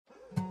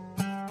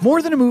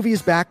More Than a Movie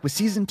is back with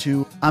Season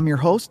 2. I'm your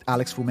host,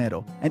 Alex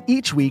Fumero, and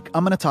each week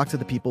I'm going to talk to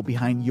the people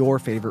behind your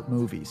favorite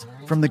movies.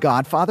 From The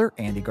Godfather,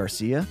 Andy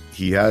Garcia.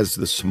 He has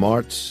the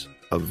smarts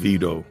of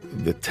Vito,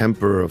 the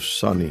temper of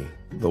Sonny,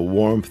 the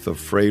warmth of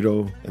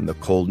Fredo, and the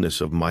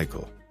coldness of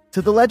Michael.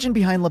 To the legend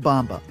behind La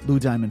Bamba, Lou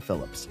Diamond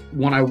Phillips.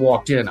 When I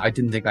walked in, I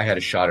didn't think I had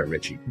a shot at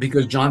Richie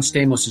because John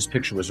Stamos'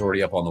 picture was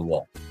already up on the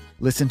wall.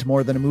 Listen to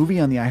More Than a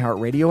Movie on the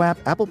iHeartRadio app,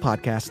 Apple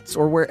Podcasts,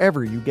 or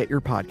wherever you get your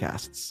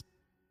podcasts.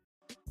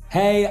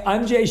 Hey,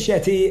 I'm Jay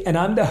Shetty, and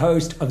I'm the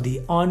host of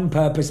the On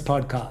Purpose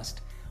podcast.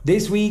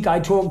 This week,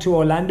 I talked to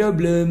Orlando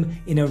Bloom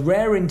in a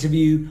rare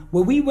interview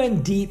where we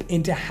went deep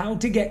into how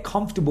to get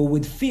comfortable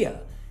with fear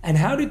and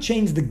how to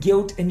change the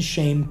guilt and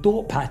shame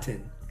thought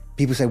pattern.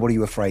 People say, what are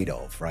you afraid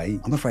of, right?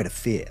 I'm afraid of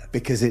fear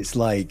because it's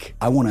like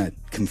I want to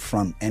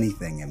confront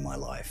anything in my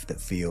life that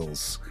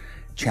feels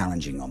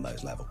challenging on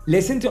those levels.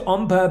 Listen to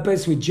On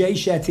Purpose with Jay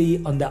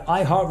Shetty on the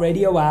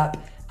iHeartRadio app,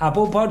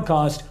 Apple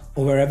Podcast,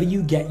 or wherever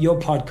you get your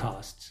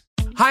podcasts.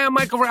 Hi, I'm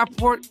Michael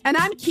Rappaport. And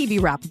I'm Kibi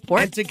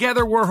Rappaport. And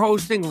together we're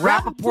hosting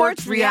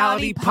Rappaport's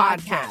Reality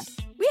Podcast.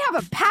 We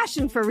have a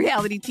passion for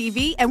reality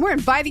TV, and we're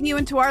inviting you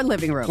into our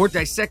living room. We're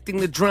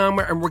dissecting the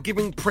drama, and we're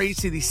giving praise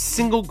to the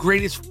single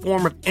greatest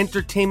form of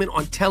entertainment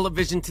on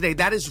television today.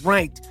 That is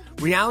right.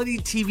 Reality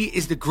TV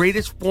is the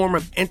greatest form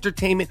of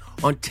entertainment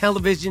on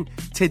television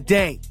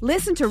today.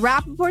 Listen to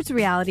Rappaport's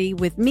Reality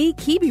with me,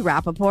 Kibi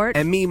Rappaport.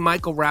 And me,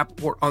 Michael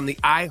Rappaport, on the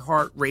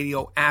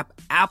iHeartRadio app,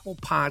 Apple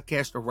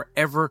Podcast, or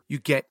wherever you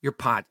get your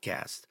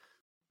podcast.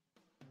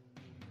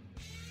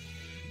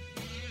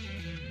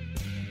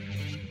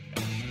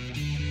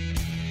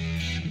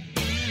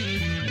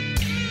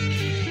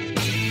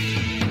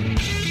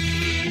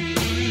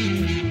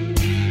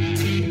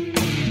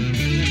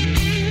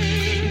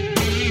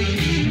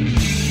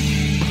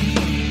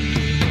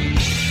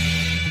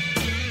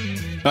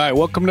 All right,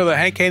 welcome to the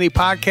Hank Haney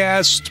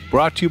Podcast,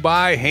 brought to you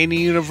by Haney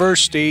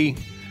University.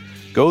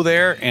 Go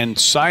there and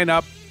sign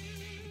up.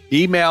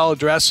 Email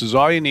address is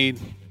all you need.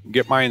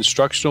 Get my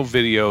instructional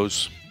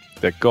videos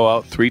that go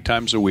out 3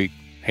 times a week.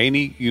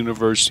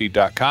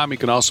 HaneyUniversity.com. You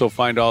can also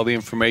find all the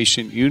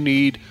information you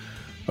need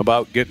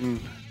about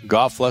getting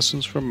golf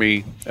lessons from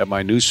me at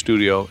my new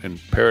studio in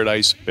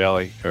Paradise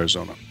Valley,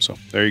 Arizona. So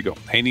there you go,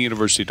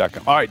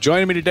 HaneyUniversity.com. All right,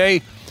 joining me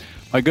today,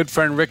 my good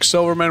friend Rick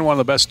Silverman, one of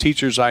the best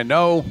teachers I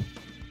know.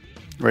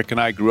 Rick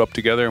and I grew up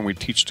together, and we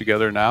teach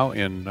together now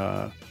in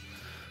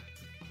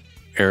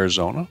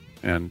Arizona.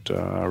 And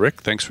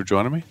Rick, thanks for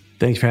joining me.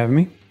 Thanks for having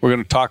me. We're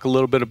going to talk a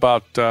little bit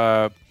about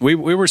we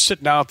were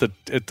sitting out at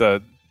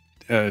the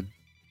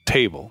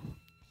table,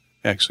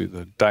 actually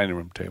the dining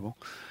room table,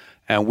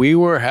 and we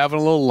were having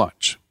a little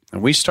lunch,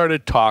 and we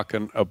started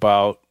talking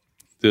about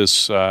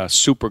this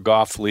Super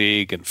Golf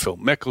League and Phil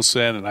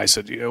Mickelson, and I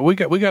said, yeah, we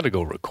got to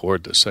go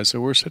record this. I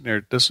said, we're sitting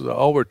here. This is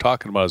all we're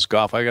talking about is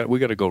golf. We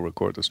got to go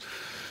record this.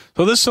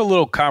 So this is a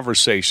little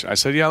conversation. I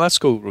said, yeah, let's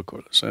go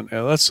record this. And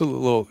let's have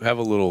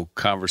a little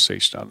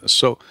conversation on this.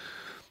 So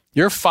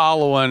you're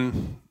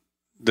following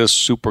this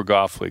Super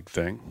Golf League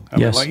thing. I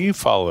mean, like you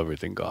follow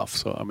everything golf.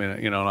 So, I mean,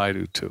 and I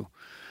do too.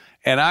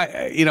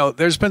 And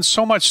there's been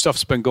so much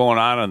stuff's been going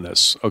on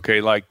this.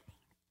 Okay. Like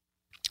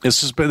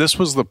this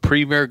was the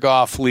Premier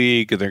Golf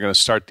League, and they're going to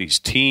start these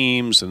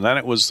teams. And then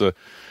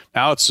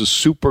now it's the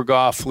Super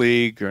Golf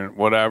League or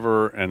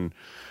whatever. And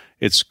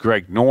it's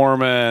Greg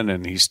Norman,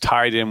 and he's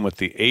tied in with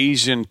the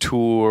Asian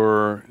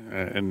Tour.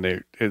 And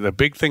the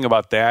big thing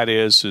about that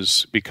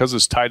is because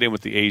it's tied in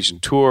with the Asian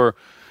Tour,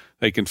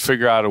 they can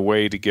figure out a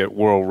way to get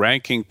world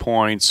ranking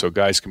points so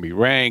guys can be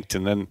ranked.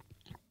 And then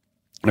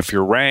if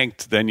you're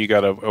ranked, then you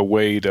got a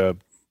way to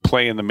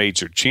play in the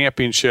major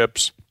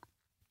championships.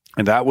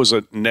 And that was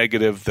a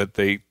negative that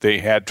they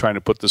had trying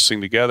to put this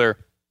thing together.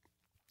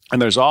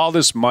 And there's all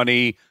this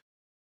money,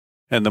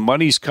 and the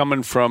money's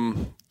coming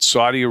from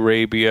Saudi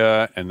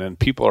Arabia, and then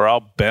people are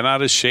all bent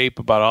out of shape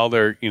about all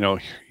their,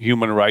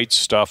 human rights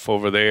stuff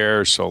over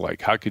there. So,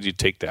 like, how could you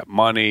take that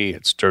money?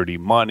 It's dirty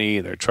money.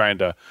 They're trying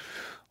to,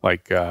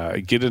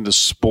 get into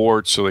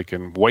sports so they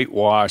can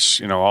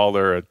whitewash, all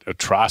their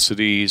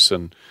atrocities.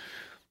 And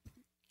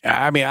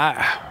I mean,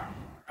 I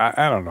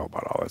don't know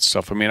about all that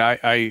stuff. I mean,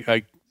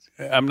 I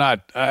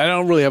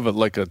don't really have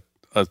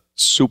a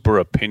super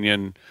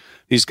opinion.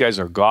 These guys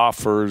are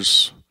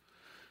golfers.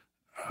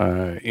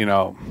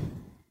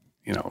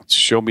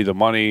 Show me the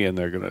money and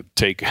they're going to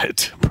take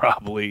it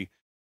probably.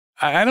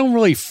 I don't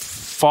really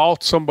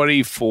fault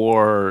somebody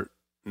for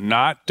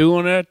not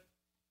doing it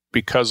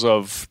because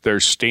of their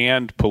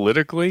stand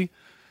politically.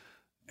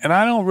 And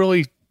I don't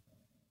really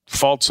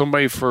fault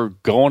somebody for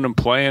going and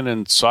playing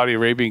in Saudi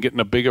Arabia and getting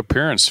a big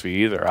appearance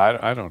fee either.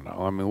 I don't know.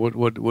 I mean,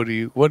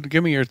 what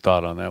give me your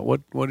thought on that?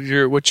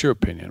 What's your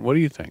opinion? What do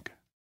you think?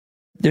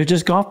 They're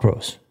just golf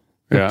pros.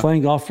 They're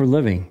playing golf for a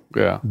living.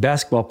 Yeah.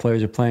 Basketball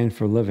players are playing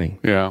for a living.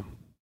 Yeah.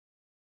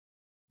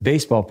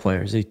 Baseball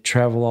players, they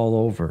travel all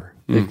over.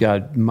 They've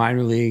got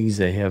minor leagues.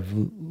 They have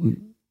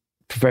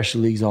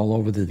professional leagues all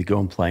over that they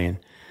go and play in.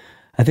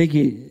 I think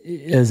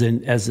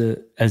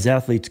as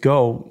athletes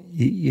go,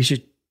 you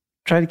should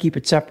try to keep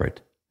it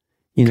separate.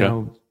 You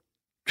know,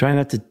 try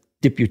not to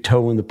dip your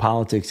toe in the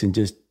politics and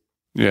just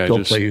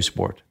play your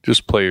sport.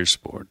 Just play your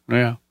sport.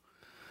 Yeah.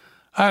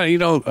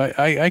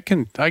 I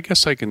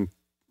guess I can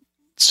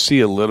see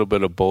a little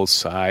bit of both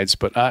sides,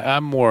 but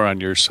I'm more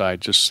on your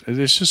side. It's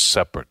just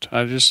separate.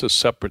 Just a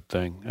separate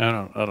thing. I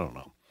don't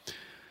know.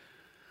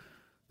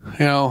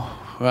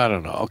 I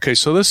don't know. Okay,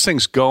 so this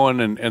thing's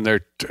going, and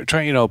they're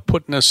trying,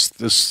 putting this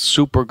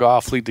Super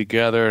Golf League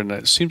together, and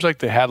it seems like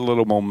they had a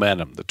little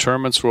momentum. The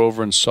tournaments were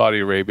over in Saudi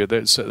Arabia.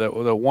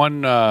 The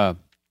one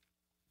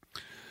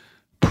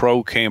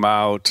pro came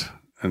out,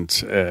 and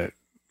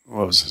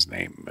what was his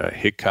name?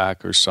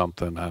 Hickok or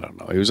something. I don't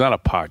know. He was on a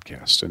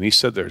podcast, and he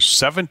said there's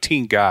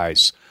 17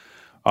 guys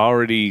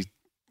already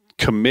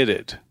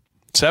committed.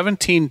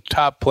 17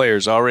 top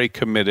players already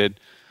committed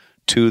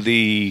to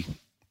the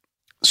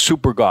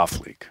Super Golf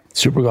League.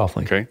 Super Golf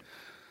League. Okay.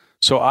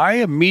 So I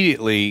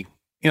immediately,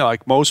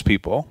 like most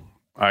people,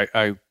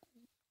 I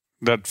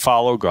that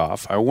follow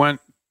golf,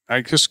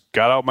 I just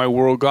got out my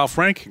world golf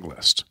ranking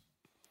list.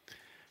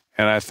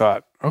 And I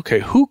thought,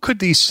 okay, who could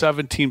these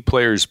 17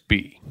 players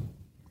be?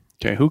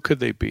 Okay, who could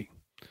they be?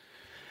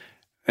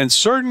 And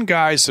certain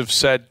guys have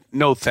said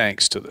no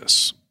thanks to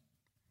this.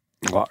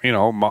 Well,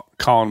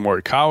 Colin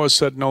Morikawa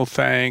said no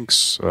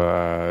thanks.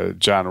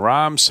 John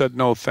Rahm said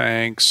no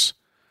thanks.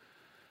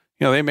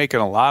 They're making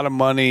a lot of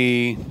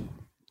money.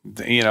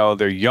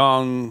 They're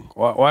young.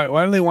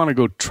 Why do they want to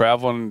go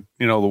traveling,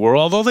 the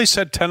world? Although they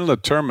said 10 of the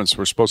tournaments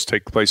were supposed to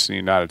take place in the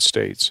United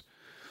States.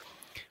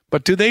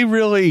 But do they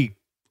really,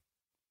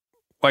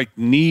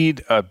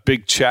 need a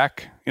big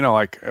check?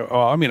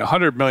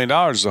 $100 million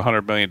is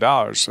 $100 million.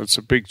 It's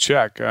a big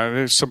check.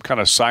 There's some kind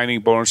of signing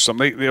bonus.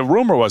 The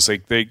rumor was they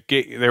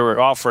were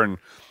offering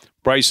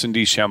Bryson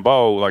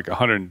DeChambeau like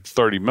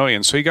 $130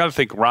 million. So you got to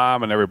think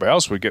Rahm and everybody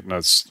else were getting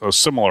a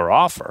similar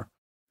offer.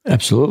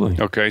 Absolutely.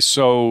 Okay,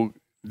 so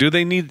do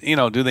they need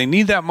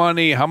that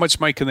money? How much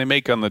money can they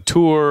make on the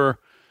tour?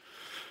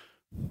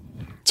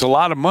 It's a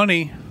lot of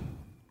money,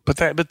 but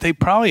they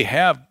probably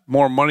have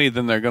more money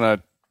than they're going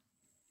to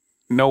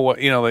know what,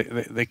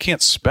 they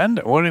can't spend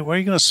it. What are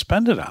you going to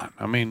spend it on?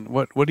 I mean,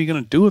 what are you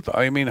going to do with it?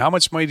 I mean, how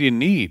much money do you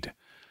need?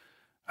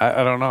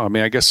 I don't know. I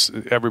mean, I guess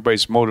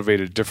everybody's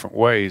motivated different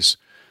ways.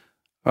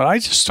 But I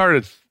just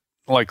started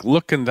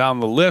looking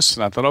down the list,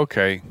 and I thought,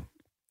 okay,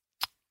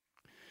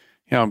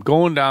 I'm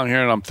going down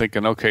here and I'm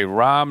thinking, okay,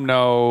 Rahm,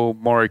 no,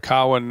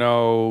 Morikawa,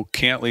 no,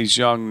 Cantley's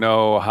young,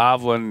 no,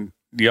 Hovland,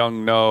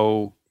 young,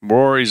 no,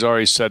 Rory's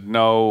already said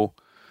no.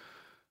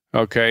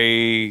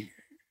 Okay,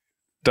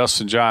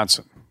 Dustin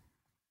Johnson,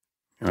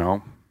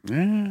 kind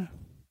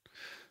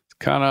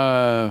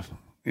of,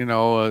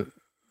 a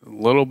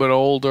little bit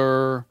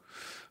older,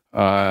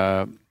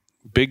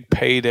 big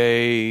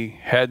payday,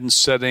 hadn't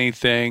said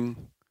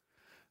anything.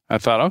 I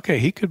thought, okay,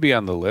 he could be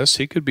on the list.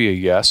 He could be a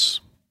yes,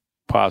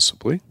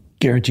 possibly.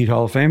 Guaranteed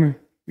Hall of Famer.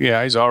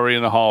 Yeah, he's already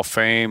in the Hall of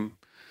Fame.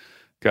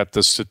 Got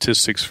the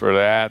statistics for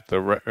that.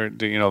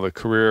 The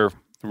career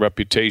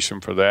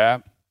reputation for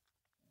that.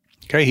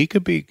 Okay, he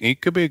could be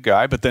a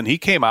guy. But then he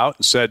came out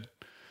and said,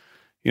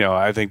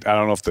 I don't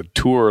know if the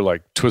tour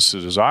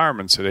twisted his arm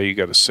and said, hey, you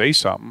got to say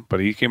something.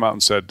 But he came out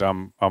and said,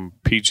 I'm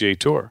PGA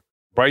Tour.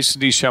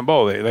 Bryson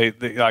DeChambeau.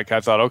 They I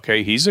thought,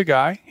 okay, he's a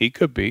guy. He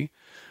could be.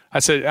 I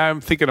said, I'm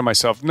thinking to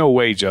myself, no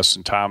way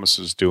Justin Thomas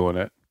is doing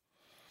it.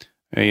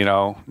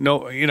 I'm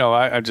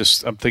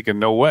thinking,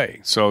 no way.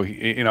 So,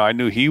 I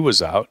knew he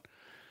was out.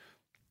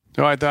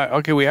 So I thought,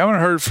 okay, we haven't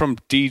heard from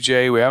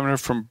DJ. We haven't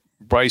heard from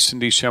Bryson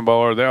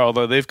DeChambeau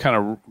although they've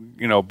kind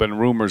of, been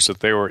rumors that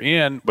they were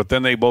in, but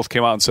then they both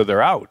came out and said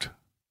they're out.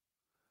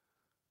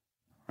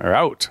 They're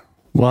out.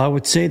 Well, I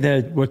would say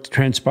that what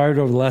transpired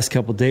over the last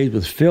couple of days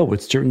with Phil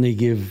would certainly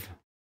give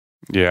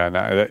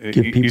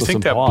people you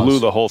think that pause. Blew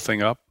the whole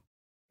thing up?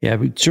 Yeah,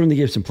 we certainly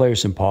give some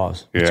players some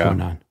pause. What's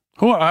going on?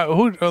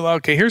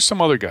 Okay, here's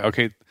some other guy.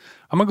 Okay,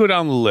 I'm gonna go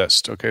down the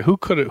list. Okay, who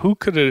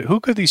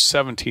could these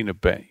 17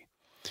 have been?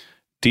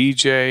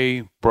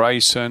 DJ,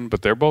 Bryson,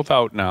 but they're both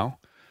out now.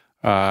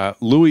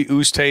 Louis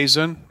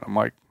Oosthuizen. I'm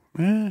like,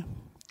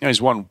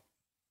 he's won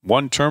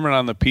one tournament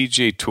on the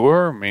PGA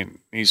Tour. I mean,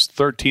 he's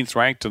 13th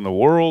ranked in the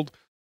world.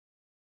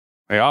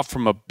 They offer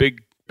him a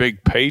big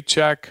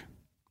paycheck.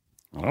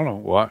 I don't know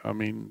what. I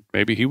mean,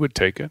 maybe he would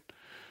take it.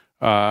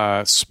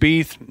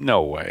 Spieth,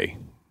 no way.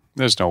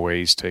 There's no way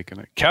he's taking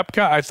it.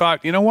 Koepka, I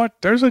thought, you know what?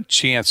 There's a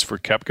chance for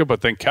Koepka, but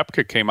then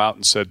Koepka came out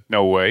and said,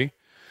 no way,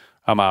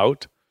 I'm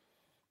out.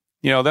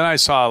 Then I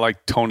saw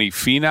Tony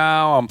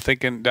Finau. I'm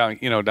thinking down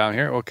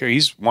here, okay,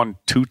 he's won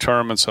 2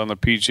 tournaments on the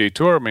PGA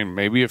Tour. I mean,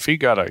 maybe if he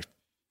got a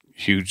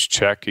huge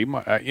check, he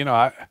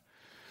might,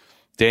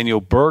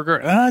 Daniel Berger.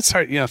 And I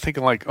started,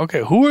 thinking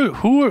okay,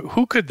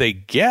 who could they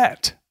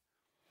get?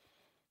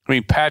 I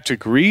mean,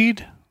 Patrick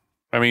Reed.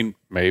 I mean,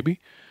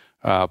 maybe.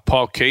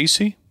 Paul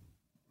Casey,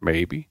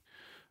 maybe.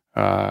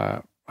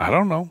 I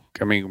don't know.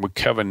 I mean, would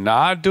Kevin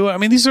Na do it? I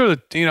mean, these are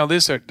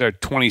they're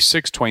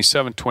 26,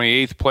 27,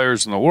 28th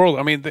players in the world.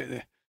 I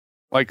mean,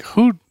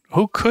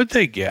 who could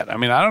they get? I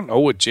mean, I don't know.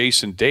 Would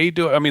Jason Day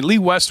do it? I mean, Lee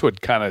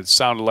Westwood kind of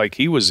sounded like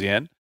he was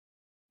in.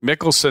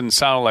 Mickelson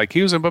sounded like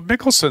he was in, but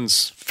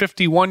Mickelson's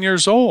 51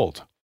 years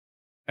old.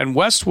 And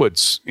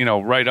Westwood's,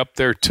 right up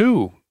there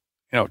too.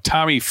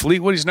 Tommy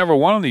Fleetwood, he's never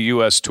won on the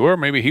U.S. Tour.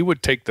 Maybe he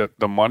would take the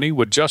money.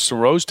 Would Justin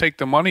Rose take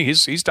the money?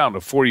 He's down to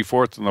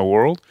 44th in the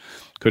world.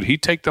 Could he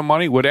take the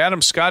money? Would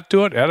Adam Scott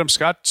do it? Adam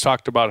Scott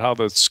talked about how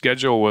the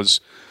schedule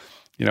was,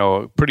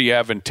 pretty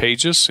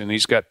advantageous, and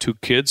he's got 2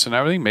 kids and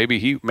everything. Maybe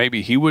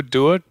he would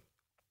do it.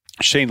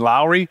 Shane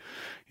Lowry,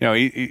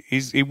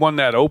 he won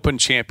that Open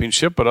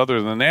Championship, but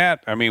other than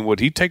that, I mean, would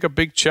he take a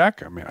big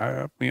check? I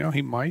mean,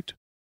 he might.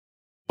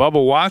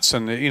 Bubba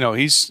Watson,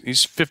 he's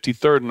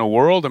 53rd in the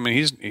world. I mean,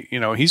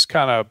 he's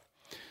kind of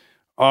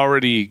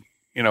already,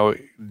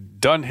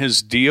 done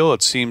his deal,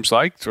 it seems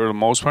like, for the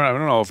most part. I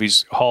don't know if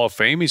he's Hall of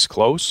Fame. He's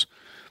close.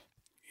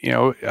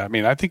 I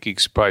mean, I think he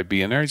could probably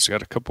be in there. He's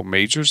got a couple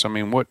majors. I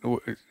mean,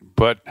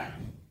 but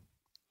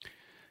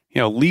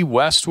Lee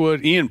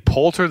Westwood, Ian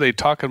Poulter, they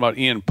talking about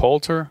Ian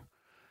Poulter.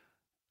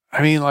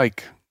 I mean,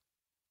 like,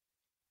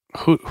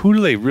 who do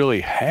they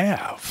really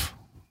have?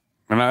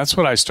 And that's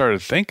what I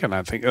started thinking.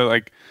 I think,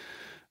 like,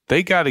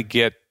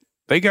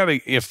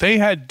 if they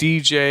had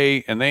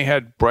DJ and they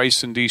had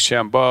Bryson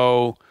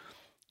DeChambeau,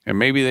 and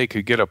maybe they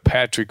could get a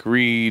Patrick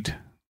Reed,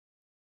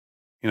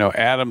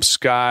 Adam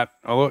Scott.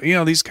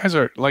 Although, these guys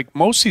are, like,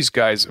 most of these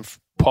guys,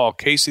 Paul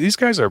Casey, these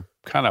guys are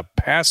kind of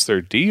past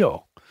their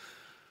deal.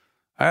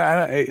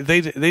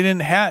 They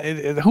didn't have,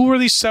 who were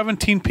these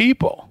 17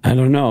 people? I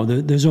don't know.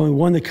 There's only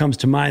one that comes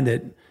to mind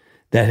that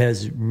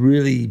has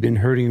really been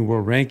hurting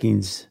world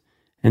rankings,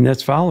 and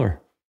that's Fowler.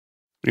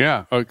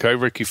 Yeah. Okay.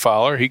 Ricky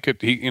Fowler.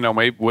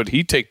 Maybe would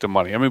he take the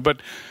money? I mean,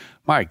 but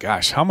my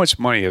gosh, how much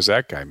money has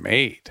that guy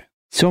made?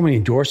 So many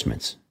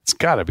endorsements. It's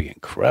got to be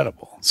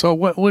incredible. So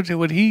what would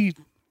he?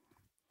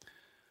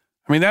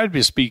 I mean, that would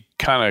just be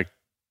kind of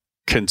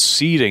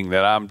conceding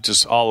that I'm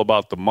just all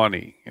about the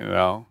money.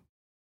 I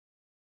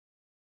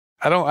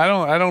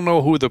don't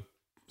know who the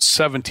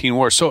 17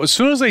 were. So as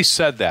soon as they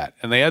said that,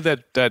 and they had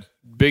that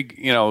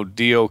big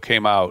deal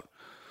came out.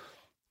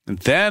 And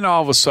then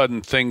all of a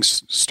sudden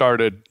things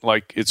started,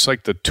 like, it's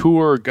like the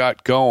tour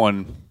got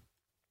going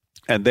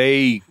and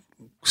they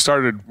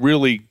started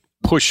really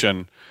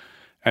pushing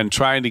and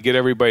trying to get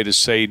everybody to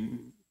say,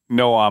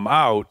 no, I'm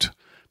out,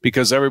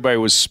 because everybody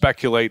was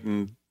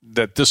speculating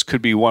that this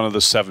could be one of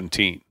the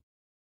 17.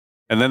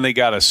 And then they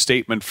got a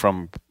statement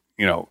from,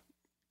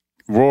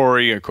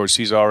 Rory. Of course,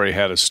 he's already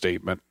had a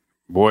statement.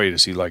 Boy,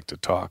 does he like to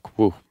talk.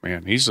 Whew,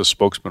 man, he's a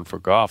spokesman for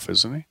golf,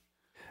 isn't he?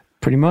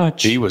 Pretty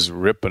much. He was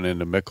ripping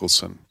into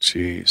Mickelson.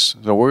 Jeez.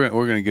 So we're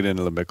going to get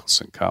into the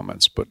Mickelson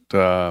comments, but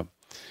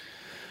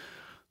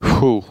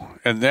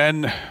and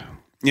then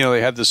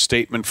they had the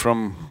statement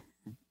from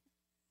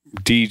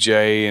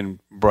DJ and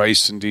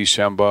Bryson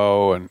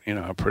DeChambeau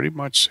and pretty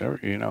much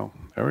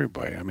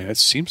everybody. I mean, it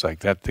seems like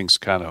that thing's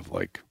kind of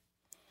like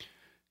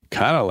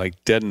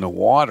dead in the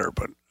water,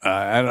 but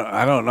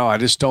I don't know. I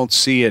just don't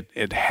see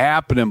it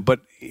happening.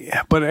 But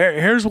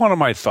here's one of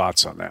my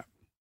thoughts on that.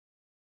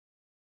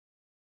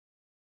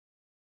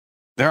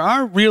 There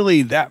aren't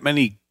really that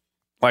many,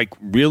 like,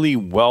 really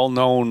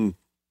well-known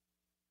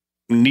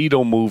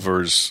needle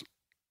movers,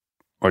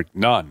 like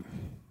none,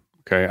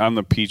 okay, on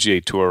the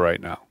PGA Tour right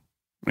now.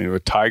 I mean,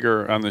 with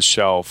Tiger on the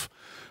shelf,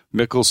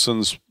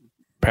 Mickelson's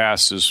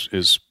past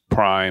his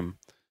prime.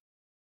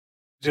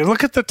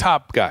 Look at the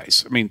top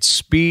guys. I mean,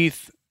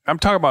 Spieth, I'm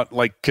talking about,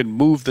 like, can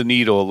move the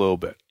needle a little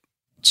bit.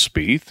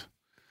 Spieth,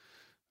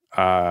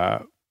 I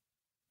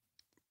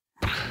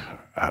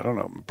don't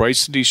know.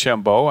 Bryson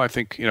DeChambeau, I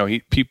think,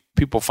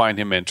 people find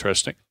him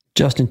interesting.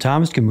 Justin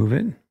Thomas can move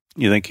it.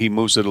 You think he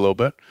moves it a little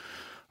bit?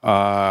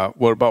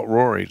 What about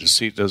Rory? Does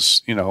he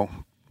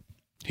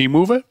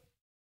move it?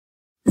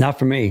 Not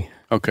for me.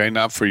 Okay,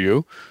 not for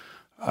you.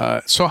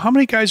 So how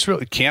many guys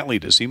really? Cantley,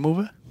 does he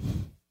move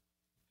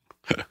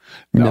it?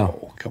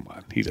 No, come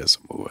on. He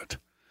doesn't move it.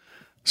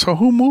 So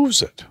who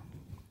moves it?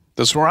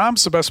 Does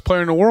Rahm's the best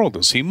player in the world?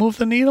 Does he move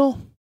the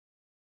needle?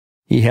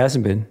 He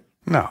hasn't been.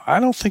 No, I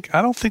don't think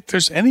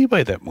there's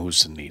anybody that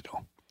moves the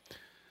needle.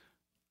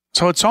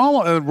 So it's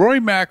all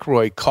Rory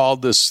McIlroy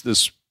called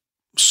this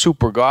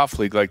Super Golf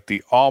League like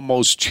the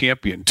Almost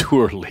Champion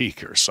Tour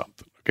League or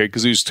something. Okay,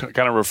 because he was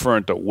kind of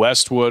referring to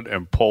Westwood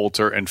and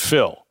Poulter and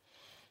Phil.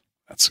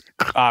 That's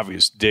an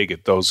obvious dig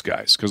at those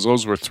guys, because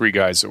those were 3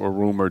 guys that were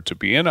rumored to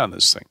be in on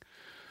this thing.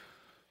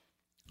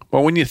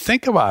 But when you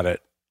think about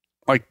it,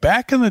 like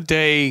back in the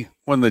day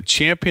when the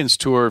Champions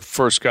Tour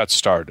first got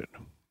started,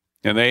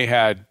 and they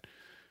had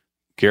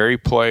Gary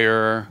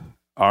Player,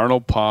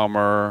 Arnold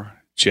Palmer,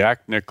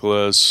 Jack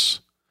Nicklaus,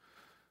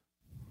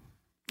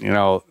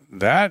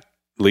 that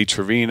Lee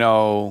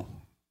Trevino,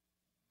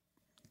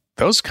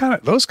 those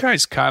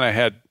guys kind of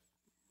had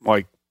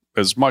like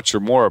as much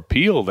or more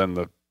appeal than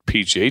the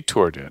PGA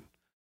Tour did.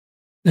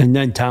 And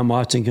then Tom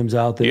Watson comes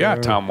out there. Yeah,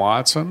 Tom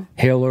Watson.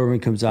 Hale Irwin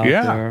comes out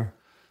there.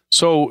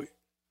 So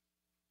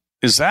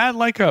is that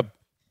like I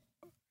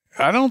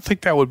don't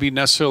think that would be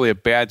necessarily a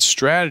bad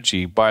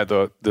strategy by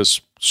this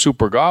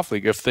Super Golf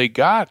League if they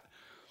got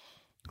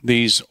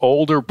these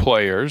older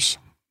players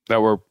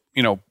that were,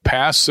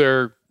 past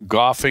their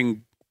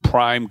golfing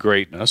prime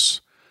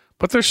greatness,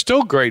 but they're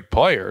still great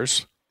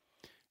players,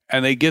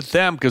 and they get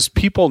them because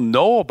people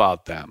know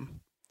about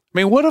them. I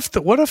mean, what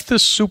if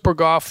this Super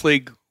Golf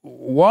League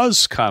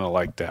was kind of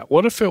like that?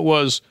 What if it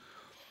was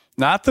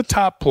not the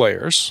top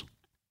players,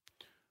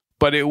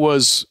 but it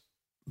was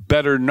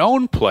better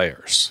known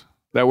players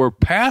that were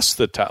past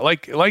the top,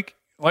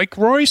 like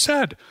Rory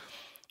said,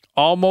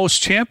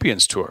 almost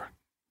Champions Tour.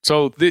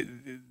 So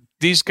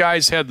these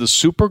guys had the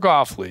Super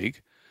Golf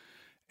League,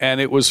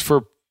 and it was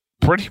for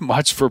pretty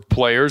much for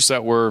players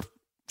that were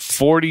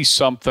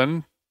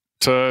 40-something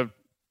to,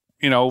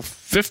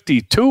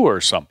 52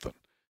 or something.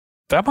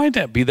 That might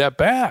not be that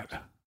bad.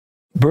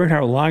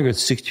 Bernhard Langer at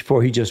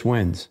 64, he just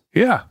wins.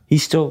 Yeah.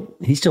 He's still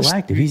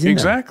active. He's in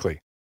exactly.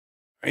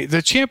 There.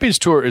 The Champions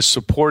Tour is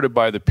supported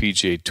by the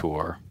PGA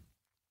Tour.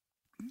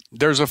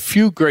 There's a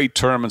few great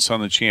tournaments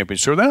on the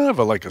Champions Tour. They don't have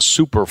a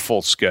super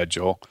full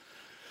schedule.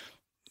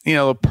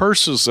 The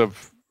purses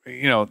of,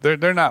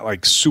 they're not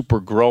like super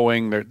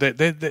growing.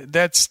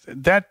 That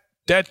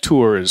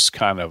tour is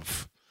kind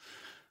of,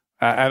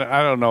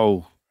 I don't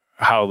know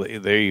how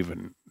they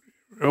even,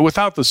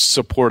 without the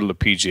support of the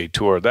PGA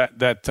Tour,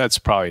 that's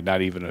probably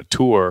not even a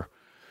tour.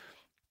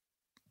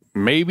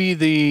 Maybe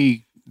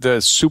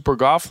the Super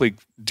Golf League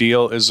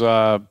deal is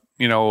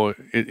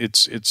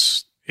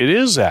it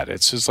is that.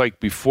 It's just like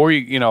before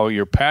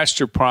you're past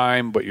your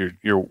prime, but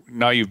you're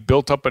now you've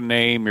built up a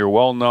name, you're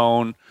well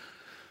known.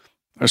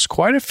 There's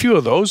quite a few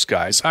of those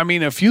guys. I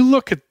mean, if you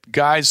look at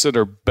guys that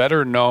are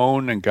better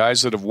known and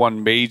guys that have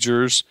won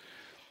majors,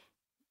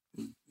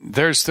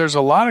 there's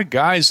a lot of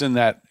guys in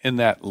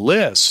that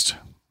list.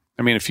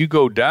 I mean, if you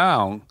go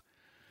down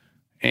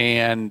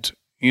and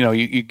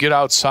you get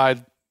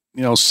outside,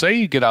 say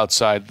you get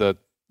outside the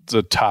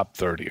top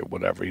 30 or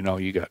whatever,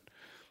 you got.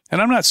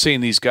 And I'm not saying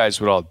these guys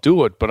would all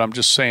do it, but I'm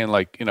just saying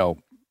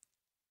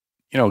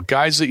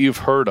guys that you've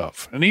heard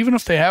of. And even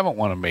if they haven't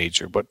won a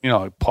major, but,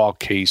 like Paul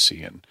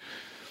Casey and,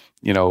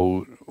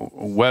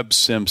 Webb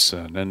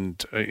Simpson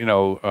and,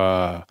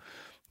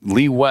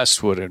 Lee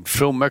Westwood and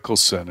Phil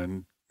Mickelson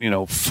and,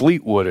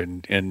 Fleetwood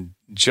and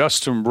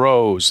Justin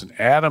Rose and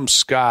Adam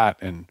Scott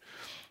and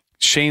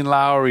Shane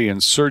Lowry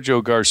and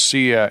Sergio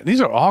Garcia. These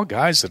are all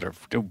guys that are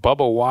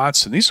Bubba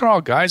Watson. These are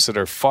all guys that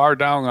are far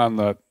down on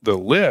the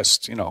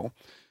list,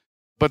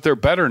 but they're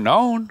better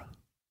known.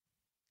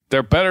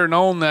 They're better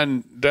known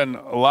than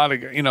a lot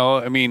of,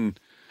 I mean,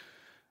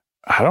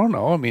 I don't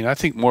know. I mean, I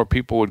think more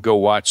people would go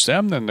watch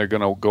them than they're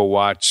going to go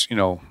watch,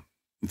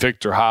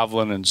 Victor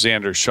Hovland and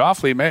Xander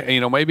Schauffele.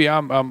 Maybe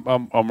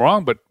I'm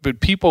wrong, but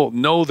people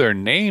know their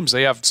names.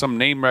 They have some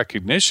name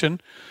recognition.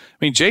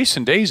 I mean,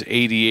 Jason Day's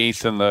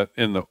 88th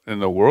in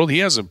the world. He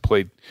hasn't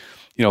played,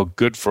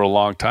 good for a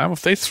long time.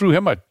 If they threw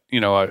him a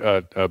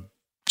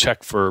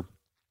check for,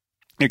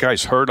 the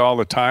guy's hurt all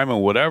the time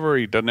and whatever,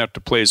 he doesn't have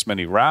to play as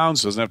many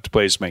rounds, doesn't have to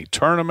play as many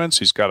tournaments.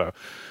 He's got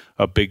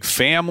a big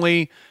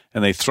family,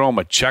 and they throw him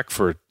a check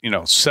for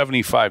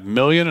 $75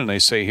 million, and they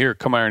say, "Here,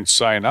 come here and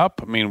sign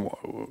up." I mean,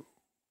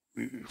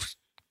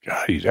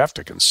 God, you'd have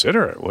to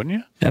consider it, wouldn't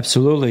you?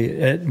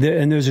 Absolutely.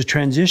 And there's a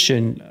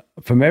transition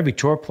from every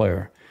tour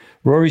player.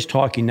 Rory's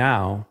talking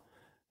now.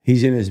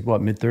 He's in his,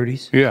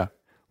 mid-30s? Yeah.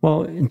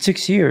 Well, in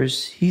 6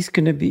 years, he's not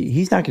going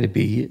to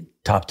be a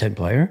top 10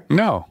 player.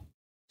 No.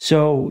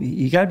 So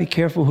you got to be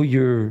careful who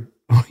you're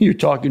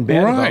talking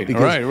bad about,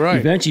 because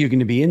eventually you're going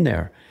to be in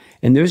there.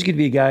 And there's going to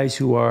be guys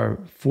who are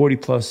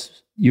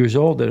 40-plus years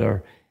old that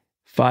are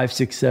 5,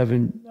 6,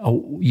 7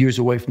 years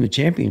away from the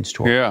Champions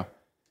Tour. Yeah.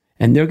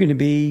 And they're going to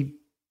be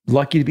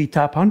lucky to be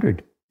top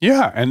 100.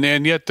 Yeah,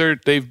 and yet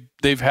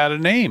they've had a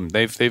name.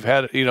 They've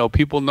had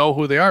people know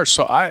who they are.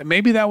 So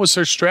maybe that was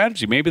their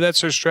strategy. Maybe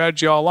that's their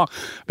strategy all along.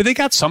 But they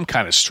got some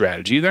kind of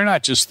strategy. They're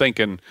not just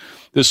thinking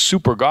this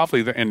Super Golf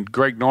League and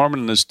Greg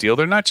Norman in this deal.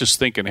 They're not just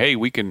thinking, hey,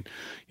 we can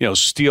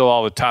steal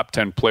all the top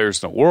 10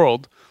 players in the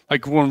world.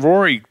 Like when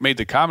Rory made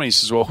the comment, he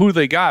says, "Well, who do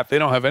they got? They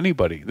don't have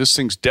anybody. This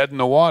thing's dead in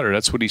the water."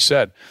 That's what he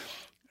said.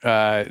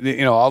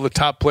 All the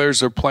top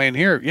players are playing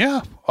here.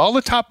 Yeah, all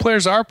the top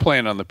players are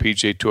playing on the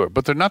PGA Tour,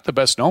 but they're not the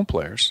best known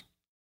players.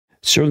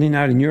 Certainly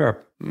not in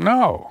Europe.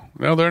 No,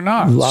 they're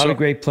not. A lot of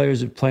great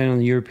players are playing on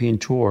the European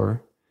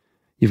Tour.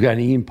 You've got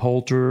Ian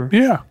Poulter,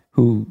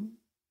 who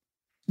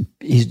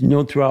he's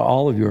known throughout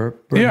all of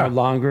Europe. Bernhard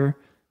Langer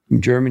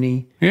from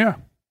Germany. Yeah.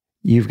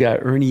 You've got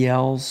Ernie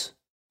Els.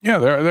 Yeah,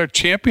 they're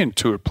champion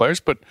tour players,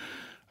 but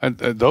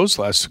those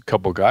last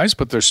couple guys,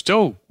 but they're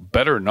still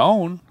better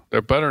known.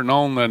 They're better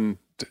known than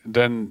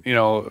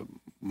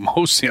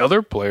most of the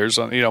other players.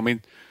 I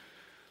mean,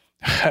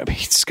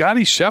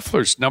 Scotty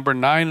Scheffler's number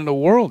 9 in the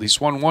world.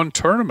 He's won one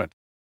tournament.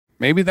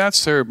 Maybe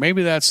that's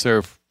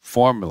their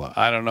formula.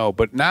 I don't know.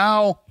 But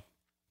now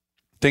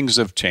things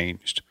have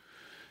changed.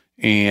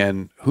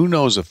 And who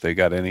knows if they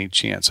got any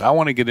chance. I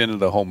want to get into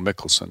the whole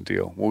Mickelson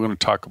deal. We're going to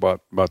talk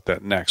about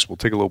that next. We'll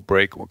take a little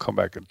break and we'll come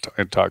back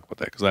and talk about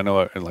that, because I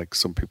know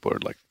some people are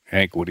like,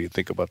 "Hank, what do you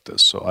think about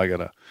this?" So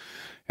and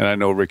I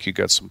know, Rick, you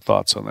got some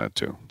thoughts on that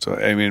too. So,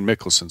 I mean,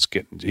 Mickelson's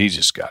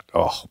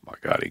oh my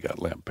God, he got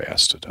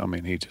lambasted. I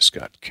mean, he just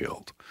got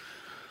killed.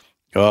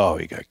 Oh,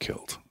 he got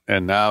killed.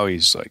 And now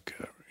he's like,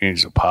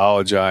 he's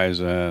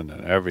apologizing and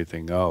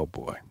everything. Oh,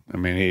 boy. I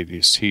mean,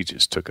 he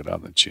just took it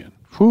on the chin.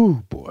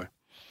 Whew, boy.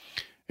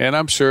 And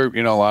I'm sure,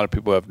 a lot of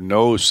people have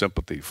no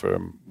sympathy for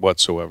him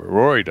whatsoever.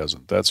 Rory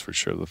doesn't, that's for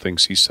sure, the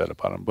things he said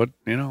about him. But,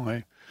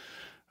 hey,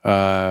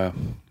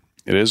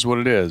 it is what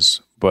it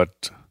is.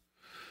 But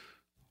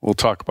we'll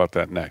talk about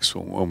that next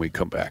when we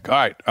come back. All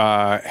right,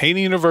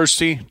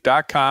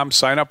 HaneyUniversity.com.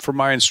 Sign up for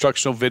my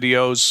instructional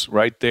videos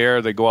right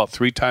there. They go out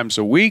 3 times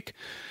a week.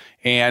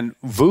 And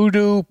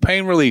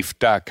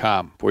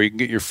VoodooPainRelief.com, where you can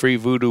get your free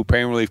Voodoo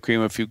Pain Relief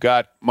Cream if you've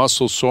got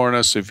muscle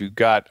soreness, if you've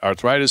got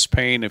arthritis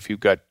pain, if you've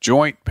got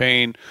joint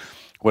pain,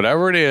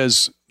 whatever it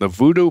is, the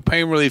Voodoo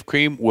Pain Relief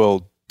Cream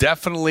will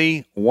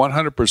definitely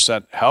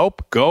 100%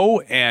 help.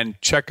 Go and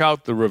check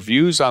out the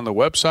reviews on the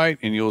website,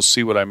 and you'll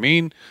see what I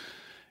mean.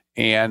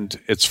 And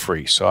it's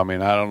free. So, I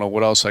don't know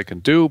what else I can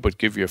do, but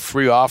give you a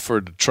free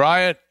offer to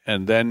try it,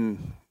 and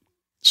then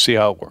see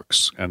how it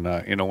works. And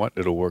you know what?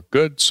 It'll work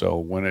good. So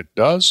when it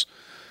does,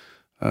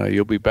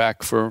 you'll be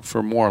back for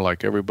more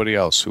like everybody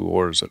else who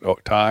orders it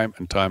time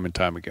and time and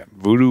time again.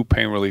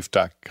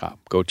 VoodooPainRelief.com.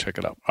 Go check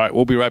it out. All right,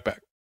 we'll be right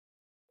back.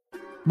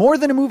 More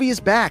Than a Movie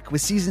is back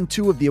with Season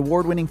 2 of the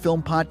award-winning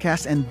film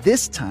podcast, and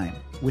this time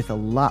with a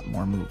lot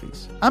more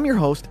movies. I'm your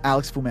host,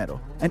 Alex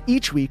Fumero, and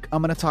each week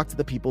I'm going to talk to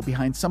the people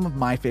behind some of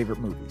my favorite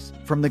movies.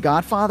 From The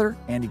Godfather,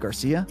 Andy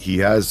Garcia. He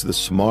has the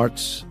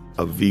smarts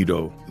of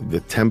Vito,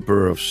 the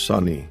temper of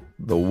Sonny,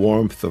 the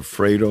warmth of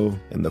Fredo,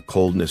 and the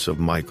coldness of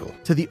Michael.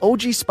 To the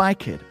OG Spy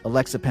Kid,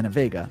 Alexa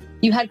Penavega.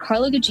 You had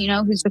Carla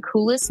Gugino, who's the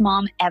coolest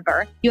mom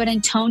ever. You had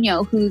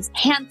Antonio, who's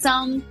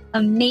handsome,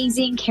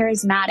 amazing,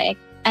 charismatic.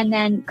 And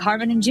then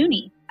Carmen and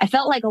Junie. I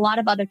felt like a lot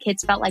of other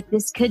kids felt like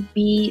this could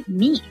be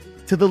me.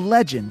 To the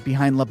legend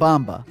behind La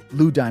Bamba,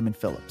 Lou Diamond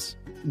Phillips.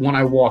 When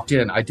I walked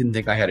in, I didn't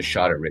think I had a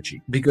shot at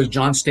Richie because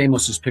John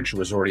Stamos' picture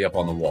was already up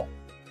on the wall.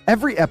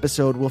 Every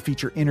episode will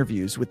feature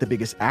interviews with the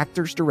biggest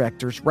actors,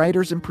 directors,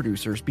 writers, and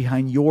producers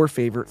behind your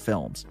favorite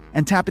films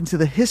and tap into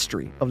the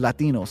history of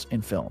Latinos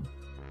in film.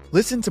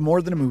 Listen to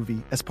More Than a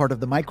Movie as part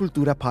of the My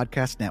Cultura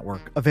Podcast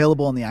Network,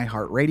 available on the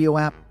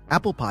iHeartRadio app,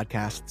 Apple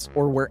Podcasts,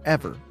 or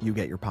wherever you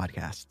get your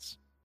podcasts.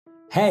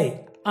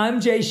 Hey,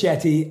 I'm Jay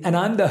Shetty, and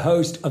I'm the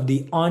host of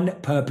the On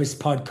Purpose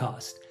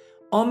podcast.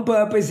 On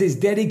Purpose is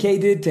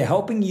dedicated to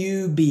helping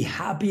you be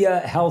happier,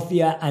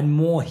 healthier, and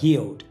more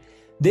healed.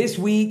 This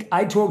week,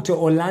 I talked to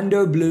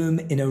Orlando Bloom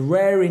in a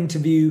rare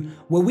interview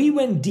where we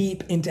went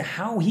deep into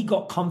how he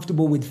got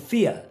comfortable with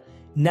fear,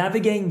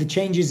 navigating the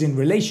changes in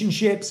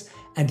relationships,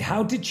 and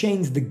how to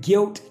change the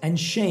guilt and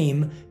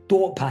shame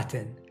thought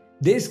pattern.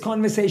 This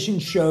conversation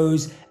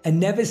shows a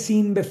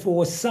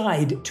never-seen-before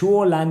side to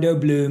Orlando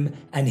Bloom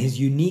and his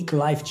unique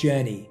life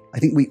journey. I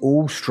think we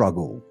all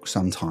struggle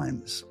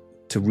sometimes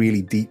to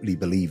really deeply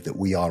believe that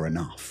we are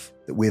enough,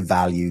 that we're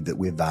valued, that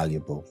we're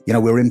valuable.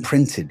 We're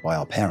imprinted by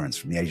our parents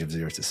from the age of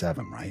 0 to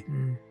 7, right?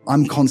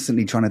 I'm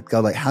constantly trying to go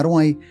like, how do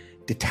I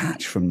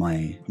detach from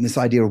this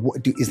idea of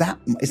is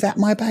that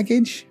my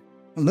baggage? It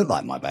doesn't look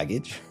like my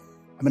baggage.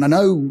 I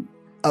know,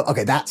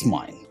 okay, that's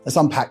mine. Let's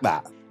unpack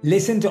that.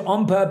 Listen to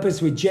On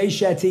Purpose with Jay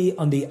Shetty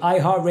on the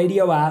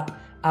iHeartRadio app,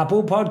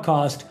 Apple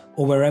Podcast,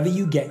 or wherever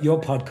you get your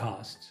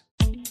podcasts.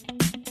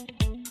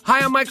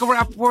 Hi, I'm Michael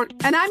Rappaport.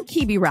 And I'm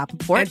Kibi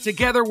Rappaport. And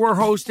together we're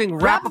hosting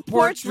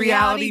Rappaport's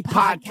Reality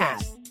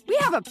Podcast. We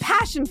have a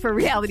passion for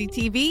reality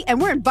TV,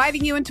 and we're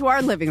inviting you into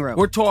our living room.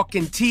 We're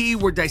talking tea,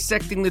 we're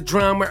dissecting the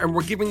drama, and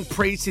we're giving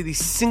praise to the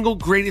single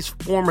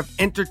greatest form of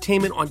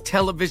entertainment on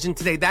television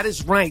today. That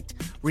is right.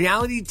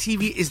 Reality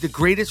TV is the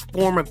greatest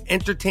form of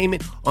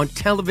entertainment on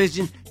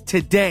television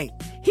today.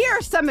 Here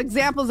are some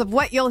examples of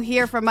what you'll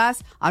hear from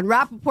us on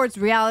Rappaport's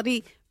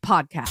Reality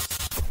Podcast.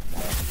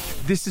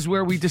 This is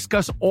where we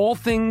discuss all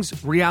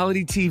things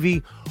reality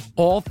TV,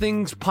 all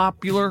things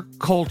popular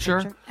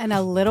culture. And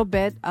a little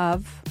bit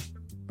of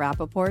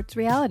Rappaport's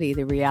reality,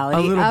 the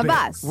reality of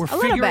us. We're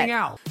figuring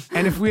out.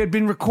 And if we had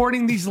been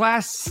recording these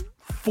last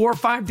 4 or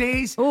 5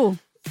 days,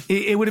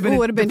 it would have been,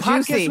 the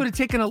podcast juicy. Would have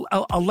taken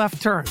a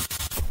left turn.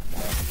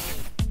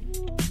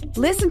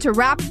 Listen to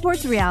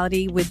Rappaport's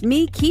Reality with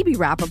me, Kibi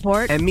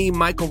Rappaport. And me,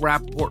 Michael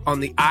Rappaport, on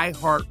the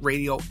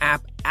iHeartRadio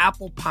app,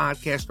 Apple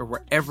Podcast, or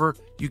wherever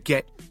you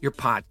get your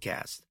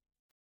podcast.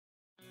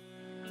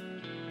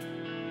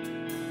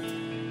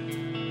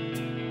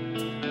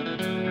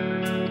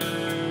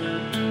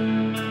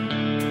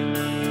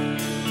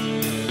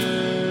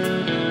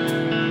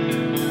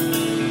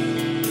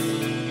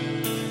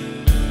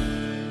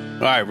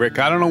 All right, Rick,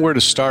 I don't know where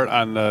to start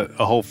on the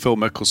whole Phil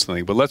Mickelson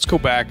thing, but let's go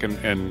back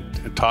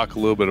and talk a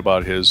little bit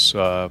about his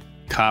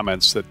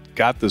comments that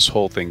got this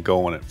whole thing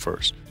going at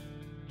first.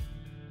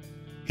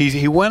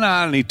 He went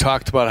on and he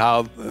talked about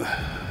how,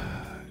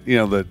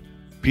 the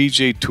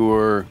PGA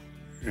Tour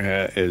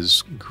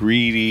is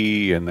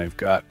greedy and they've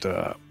got,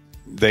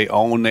 they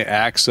own the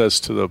access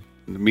to the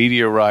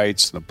media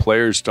rights and the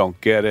players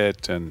don't get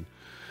it. And,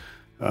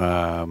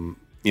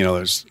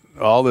 there's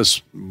all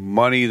this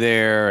money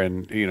there,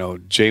 and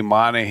Jay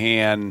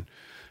Monahan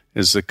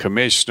is the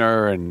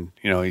commissioner, and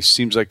he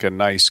seems like a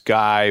nice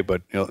guy,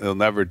 but he'll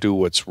never do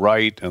what's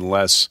right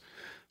unless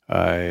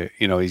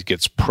he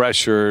gets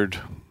pressured.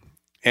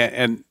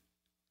 And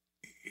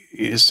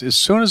as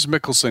soon as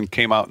Mickelson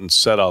came out and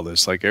said all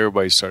this, like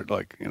everybody started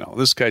like,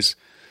 this guy's.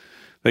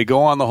 They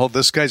go on the whole.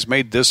 This guy's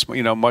made this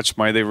much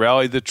money. They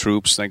rallied the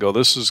troops and they go,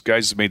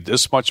 guy's made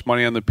this much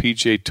money on the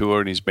PGA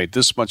Tour, and he's made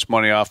this much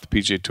money off the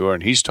PGA Tour,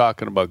 and he's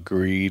talking about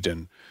greed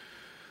and.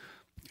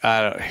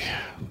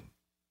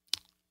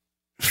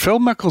 Phil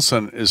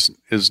Mickelson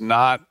is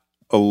not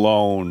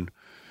alone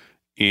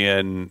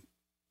in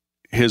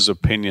his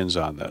opinions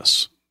on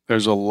this.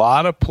 There's a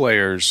lot of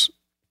players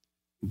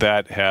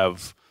that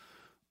have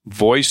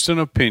voiced an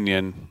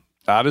opinion,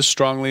 not as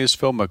strongly as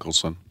Phil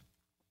Mickelson,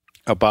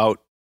 about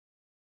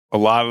a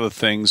lot of the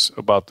things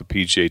about the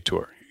PGA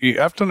Tour. You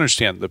have to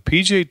understand, the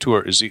PGA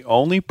Tour is the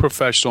only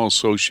professional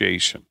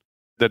association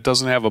that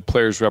doesn't have a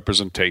player's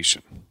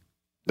representation.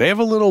 They have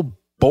a little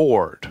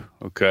board,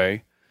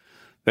 okay,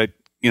 that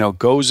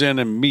goes in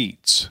and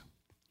meets,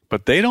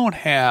 but they don't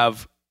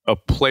have a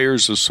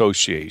players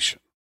association.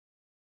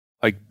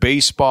 Like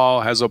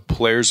baseball has a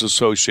players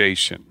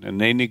association and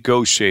they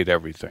negotiate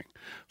everything.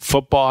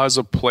 Football has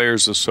a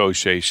players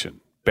association.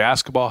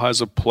 Basketball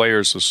has a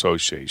players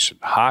association.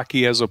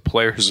 Hockey has a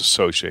players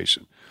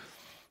association.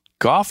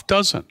 Golf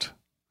doesn't.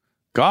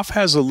 Golf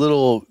has a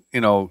little,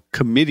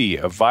 committee,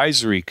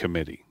 advisory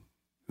committee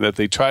that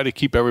they try to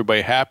keep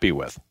everybody happy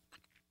with.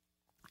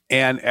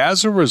 And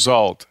as a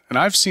result, and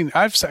I've spent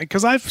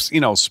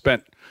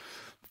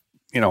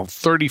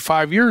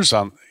 35 years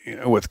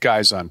with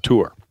guys on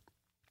tour,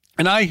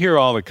 and I hear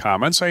all the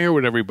comments. I hear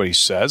what everybody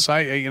says.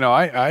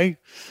 I'm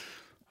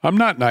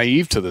not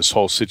naive to this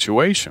whole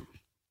situation.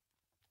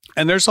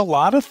 And there's a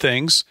lot of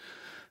things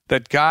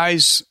that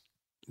guys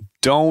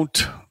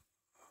don't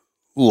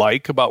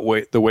like about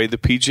the way the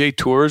PGA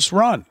Tour is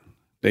run.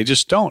 They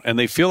just don't, and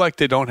they feel like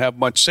they don't have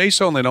much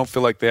say-so, and they don't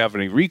feel like they have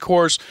any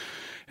recourse.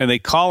 And they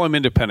call them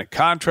independent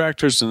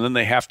contractors, and then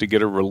they have to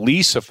get a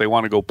release if they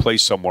want to go play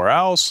somewhere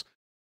else.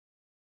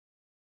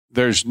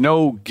 There's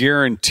no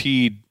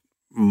guaranteed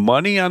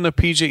money on the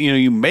PGA.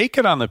 You make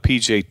it on the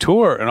PGA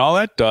Tour, and all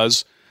that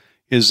does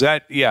is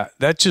that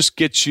just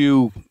gets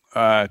you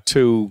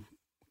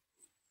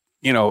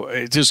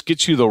it just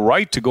gets you the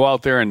right to go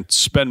out there and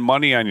spend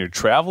money on your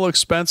travel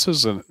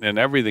expenses and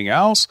everything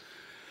else.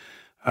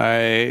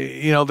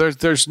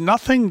 There's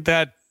nothing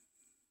that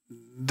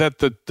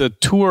the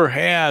tour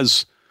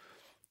has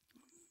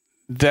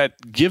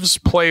that gives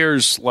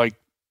players like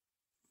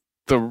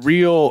a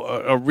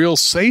real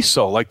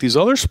say-so like these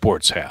other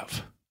sports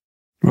have.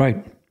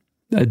 Right.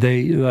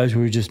 They, as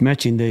we were just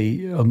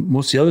mentioning,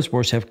 most of the other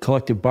sports have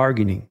collective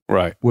bargaining.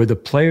 Right. Where the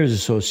Players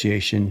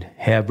Association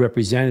have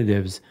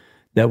representatives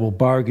that will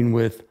bargain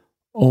with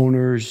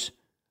owners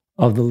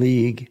of the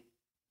league,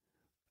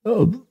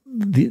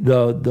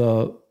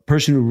 the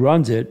person who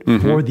runs it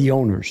for the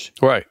owners.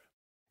 Right.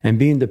 And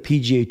being the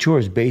PGA Tour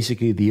is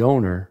basically the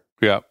owner.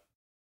 Yeah.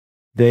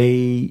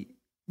 They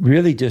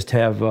really just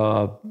have,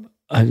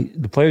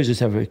 the players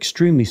just have an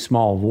extremely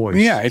small voice.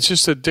 Yeah, it's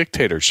just a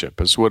dictatorship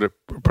is what it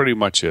pretty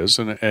much is.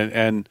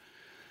 And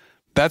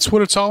that's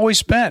what it's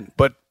always been.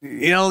 But,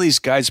 these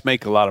guys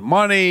make a lot of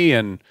money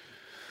and,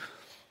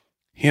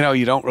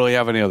 you don't really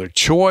have any other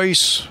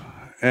choice.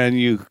 And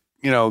you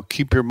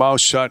keep your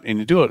mouth shut and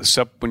you do it,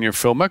 except when you're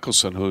Phil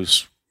Mickelson,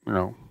 who's,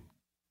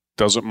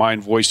 doesn't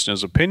mind voicing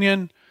his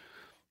opinion.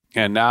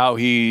 And now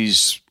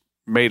he's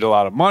made a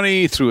lot of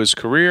money through his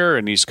career,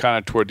 and he's kind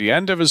of toward the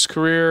end of his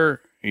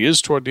career. He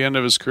is toward the end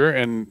of his career,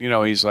 and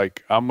he's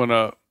like, I'm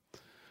gonna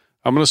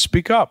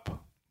speak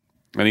up,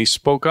 and he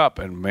spoke up,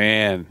 and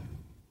man,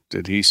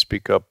 did he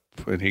speak up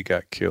when he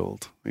got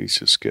killed? He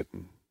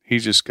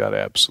just got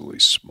absolutely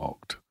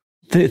smoked.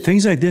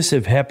 Things like this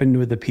have happened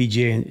with the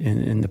PGA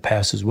in the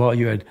past as well.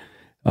 You had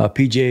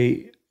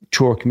PGA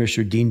Tour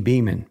Commissioner Dean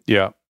Beeman,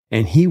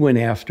 and he went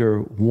after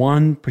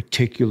one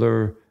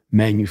particular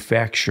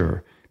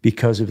manufacturer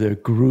because of their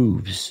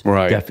grooves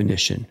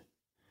definition.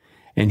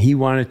 And he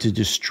wanted to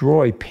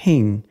destroy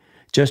Ping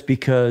just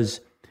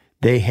because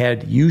they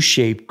had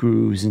U-shaped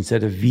grooves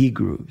instead of V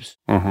grooves.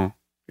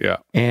 Yeah.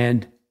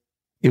 And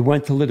it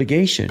went to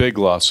litigation. Big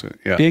lawsuit,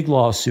 yeah. Big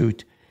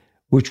lawsuit,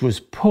 which was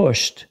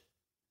pushed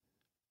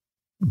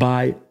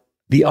by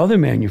the other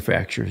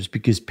manufacturers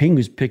because Ping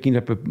was picking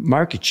up a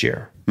market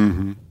share.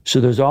 So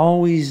there's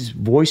always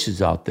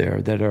voices out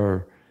there that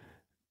are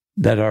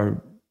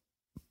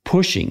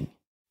pushing.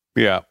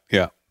 Yeah.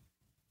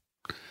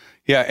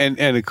 And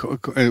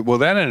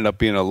that ended up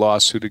being a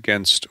lawsuit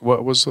against,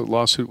 what was the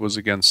lawsuit? Was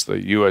against the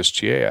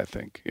USGA, I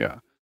think.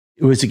 Yeah.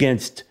 It was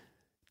against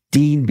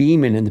Dean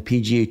Beeman and the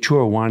PGA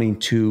Tour wanting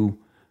to.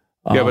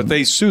 But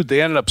they sued. They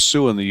ended up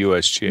suing the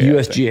USGA.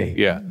 USGA.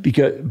 Yeah.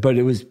 But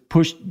it was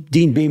pushed.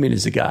 Dean Beeman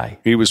is the guy.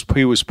 He was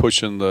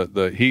pushing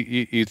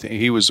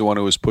he was the one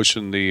who was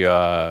pushing the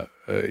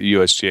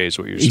USGA is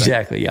what you're saying.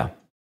 Exactly. Yeah.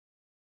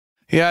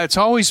 Yeah, it's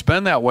always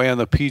been that way on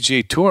the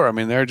PGA Tour. I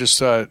mean, they're just,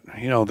 they're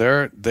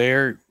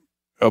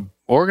an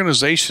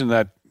organization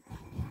that,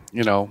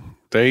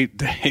 they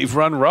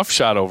run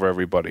roughshod over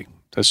everybody.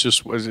 That's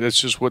just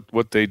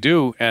what they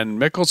do. And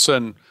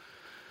Mickelson,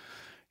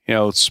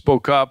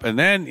 spoke up, and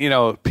then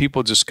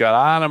people just got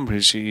on him.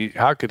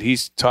 How could he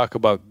talk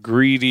about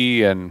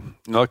greedy and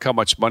look how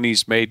much money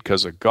he's made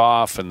because of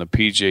golf and the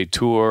PGA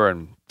Tour,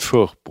 and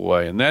oh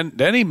boy. And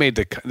then he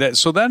made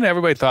so then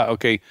everybody thought,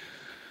 okay,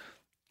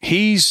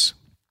 he's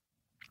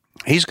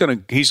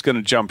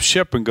gonna jump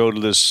ship and go to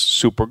this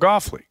Super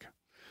Golf League.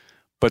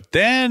 But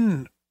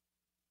then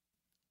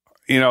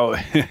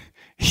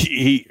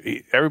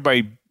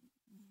everybody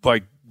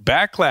like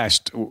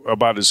backlashed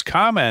about his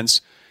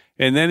comments,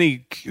 and then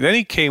he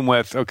came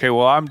with, okay,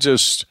 well, I'm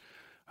just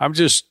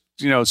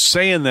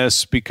saying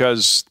this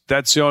because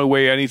that's the only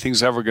way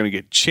anything's ever going to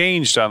get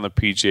changed on the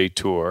PGA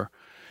Tour,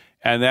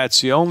 and that's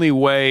the only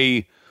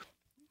way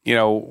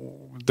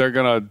they're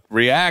going to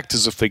react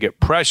is if they get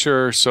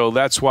pressure. So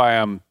that's why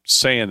I'm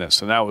saying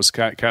this, and that was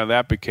kind of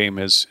that became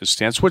his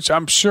stance, which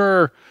I'm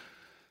sure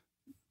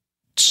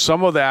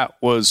some of that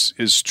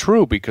is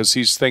true, because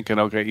he's thinking,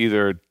 okay,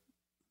 either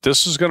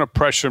this is going to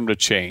pressure him to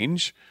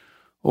change,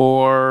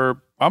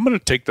 or I'm going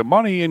to take the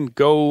money and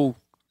go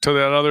to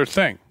that other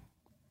thing,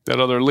 that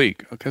other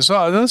league. Okay,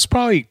 so that's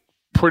probably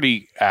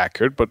pretty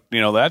accurate, but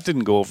that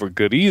didn't go over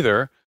good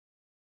either.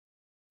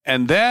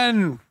 And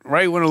then,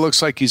 right when it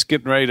looks like he's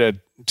getting ready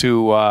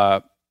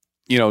to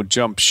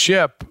jump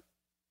ship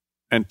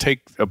and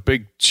take a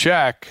big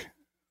check,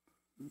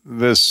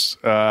 this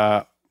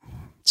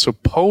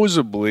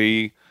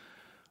supposedly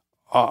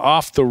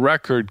off the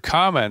record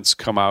comments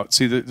come out.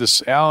 See,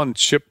 this Alan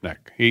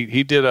Shipnick,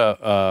 he did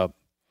a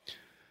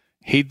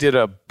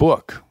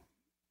book.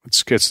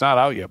 It's not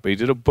out yet, but he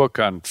did a book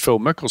on Phil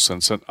Mickelson.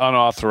 It's an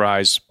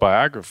unauthorized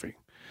biography,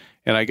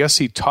 and I guess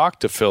he talked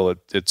to Phil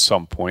at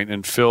some point,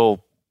 and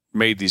Phil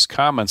made these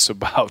comments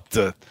about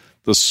the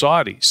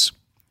Saudis.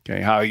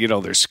 Okay, how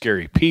they're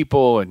scary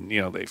people, and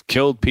they've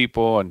killed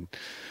people, and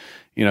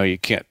you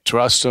can't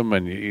trust them,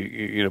 and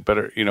you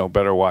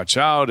better watch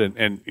out.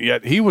 And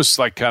yet he was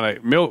like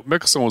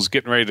Mickelson was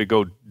getting ready to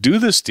go do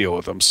this deal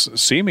with them,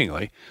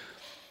 seemingly.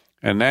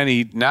 And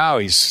then now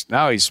he's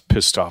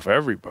pissed off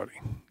everybody.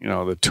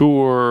 The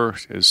tour,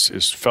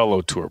 his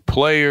fellow tour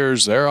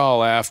players, they're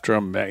all after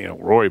him.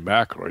 Rory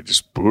McIlroy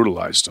just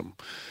brutalized him,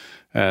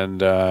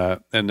 and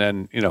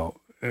then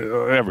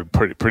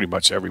pretty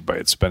much everybody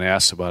that's been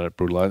asked about it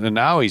brutalized. And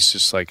now he's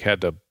just like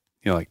had to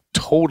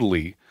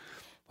totally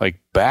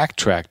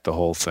backtrack the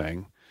whole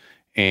thing.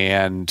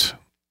 And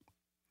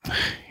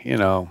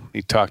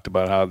he talked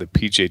about how the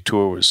PGA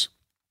Tour was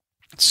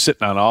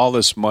sitting on all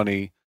this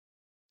money,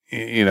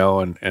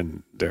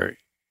 and their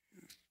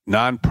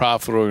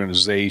nonprofit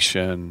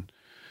organization,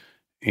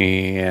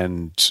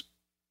 and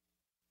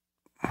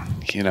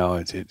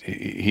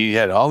he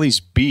had all these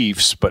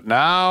beefs, but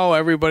now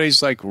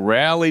everybody's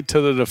rallied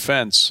to the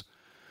defense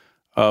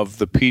of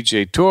the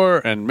PGA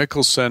Tour, and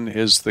Mickelson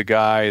is the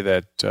guy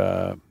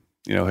that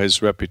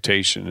his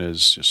reputation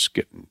is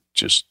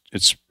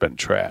it's been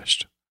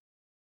trashed.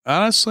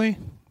 Honestly,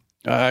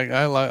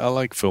 I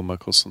like Phil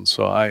Mickelson,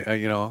 so I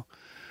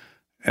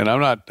and I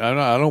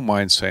don't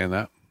mind saying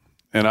that,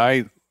 and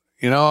I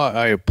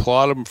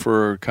applaud him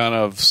for kind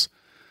of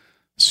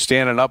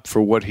standing up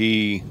for what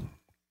he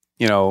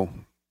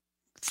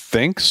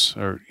thinks,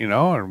 or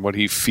or what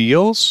he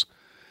feels,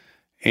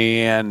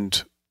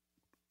 and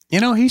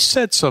he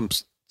said some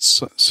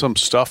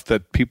stuff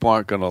that people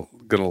aren't gonna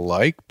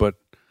like, but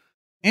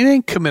he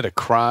didn't commit a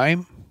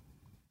crime.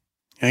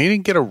 He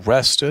didn't get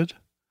arrested.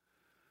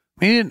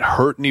 He didn't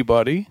hurt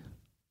anybody.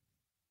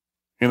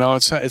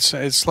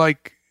 It's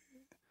like,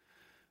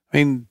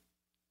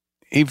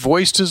 he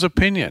voiced his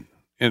opinion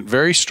and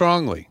very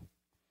strongly.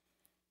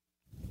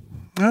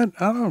 I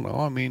don't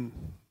know.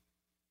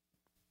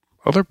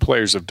 Other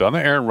players have done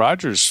it. Aaron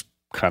Rodgers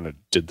kind of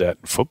did that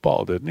in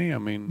football, didn't he? A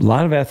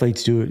lot of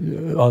athletes do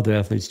it. Other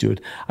athletes do it.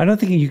 I don't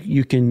think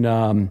you can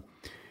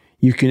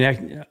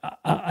act.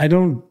 I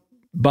don't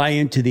buy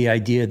into the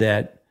idea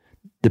that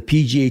the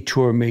PGA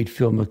Tour made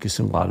Phil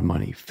Mickelson a lot of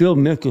money. Phil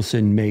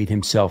Mickelson made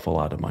himself a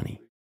lot of money.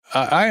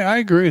 I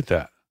agree with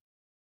that.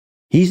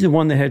 He's the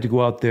one that had to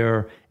go out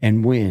there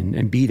and win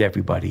and beat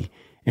everybody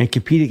and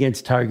compete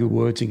against Tiger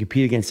Woods and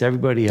compete against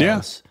everybody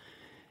else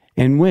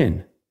and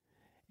win.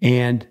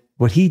 And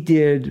what he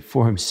did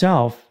for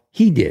himself,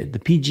 he did. The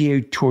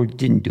PGA Tour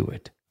didn't do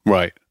it.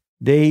 Right.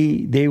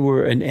 They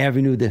were an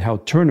avenue that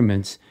held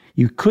tournaments.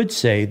 You could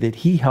say that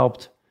he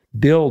helped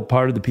build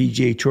part of the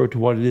PGA Tour to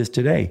what it is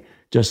today,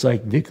 just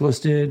like Nicklaus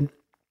did,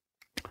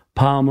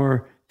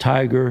 Palmer,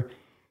 Tiger.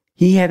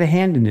 He had a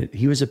hand in it.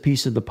 He was a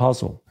piece of the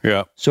puzzle.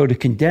 Yeah. So to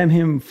condemn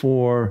him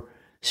for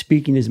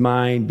speaking his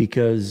mind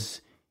because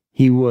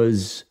he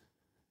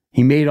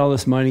made all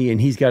this money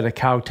and he's got to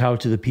kowtow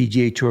to the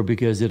PGA Tour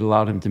because it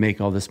allowed him to make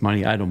all this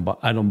money, I don't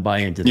buy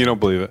into that. You don't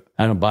believe it?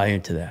 I don't buy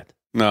into that.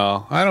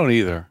 No, I don't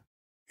either.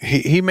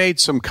 He made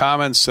some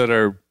comments that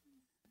are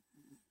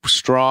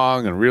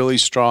strong and really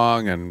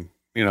strong, and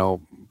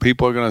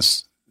people are going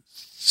to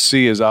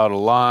see as out of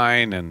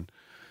line, and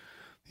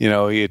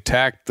he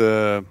attacked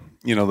the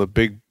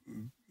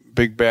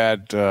big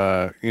bad,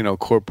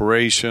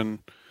 corporation.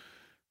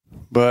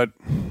 But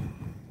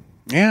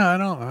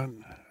yeah,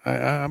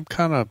 I'm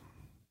kind of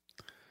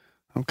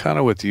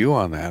with you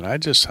on that. I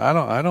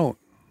don't.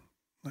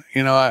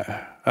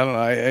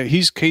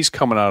 He's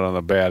coming out on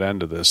the bad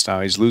end of this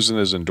now. He's losing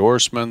his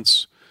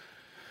endorsements.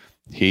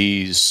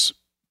 He's,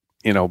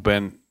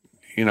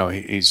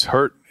 he's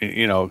hurt.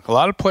 A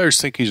lot of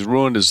players think he's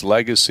ruined his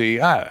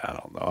legacy. I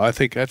don't know. I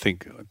think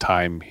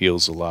time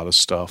heals a lot of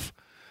stuff.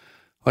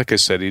 Like I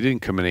said, he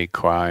didn't commit any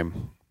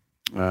crime.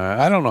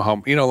 I don't know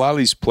how, a lot of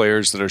these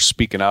players that are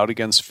speaking out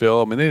against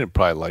Phil, they didn't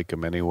probably like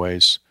him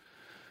anyways.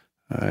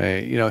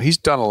 He's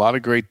done a lot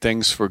of great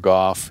things for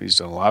golf. He's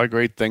done a lot of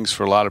great things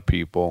for a lot of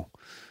people,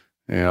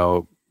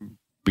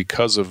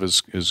 because of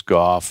his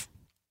golf.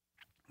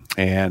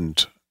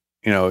 And,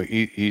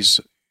 he's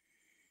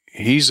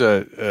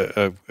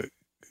a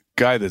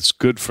guy that's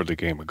good for the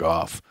game of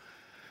golf.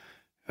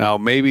 Now,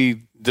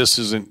 maybe this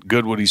isn't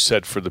good what he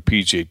said for the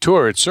PGA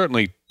Tour. It's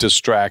certainly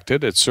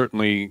distracted. It's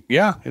certainly,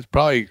 it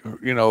probably,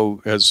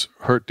 has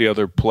hurt the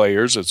other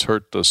players. It's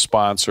hurt the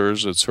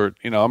sponsors. It's hurt,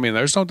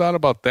 there's no doubt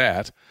about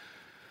that.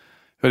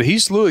 But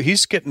he's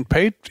getting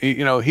paid,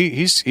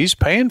 he's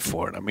paying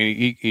for it.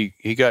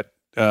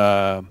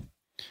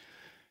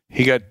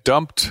 He got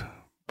dumped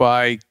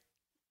by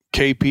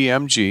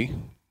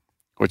KPMG,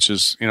 which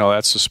is,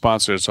 that's the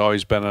sponsor that's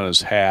always been on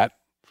his hat.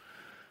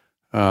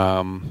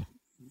 That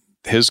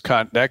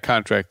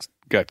contract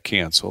got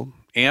canceled.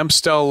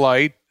 Amstel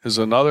Light is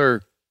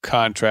another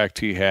contract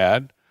he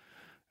had.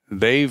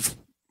 They've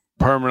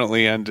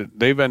permanently ended.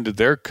 They've ended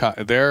their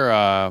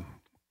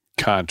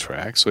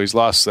contract, so he's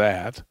lost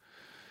that.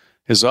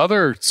 His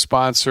other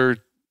sponsor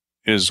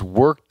is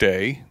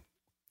Workday,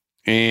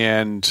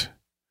 and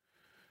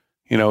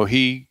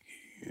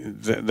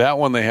that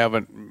one they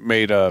haven't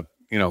made a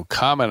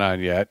comment on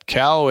yet.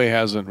 Callaway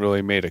hasn't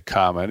really made a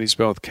comment. He's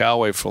been with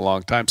Callaway for a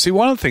long time. See,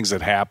 one of the things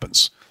that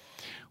happens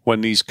when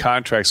these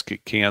contracts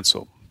get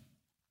canceled,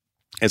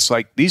 it's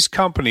like these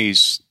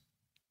companies,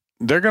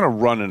 they're going to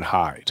run and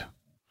hide.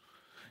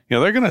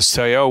 They're going to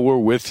say, "Oh, we're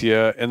with you,"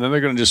 and then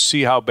they're going to just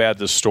see how bad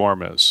the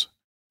storm is.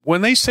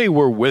 When they say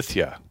we're with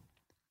you,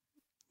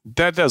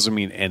 that doesn't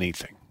mean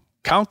anything.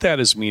 Count that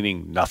as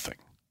meaning nothing.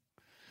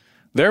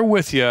 They're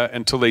with you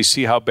until they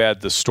see how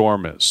bad the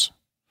storm is.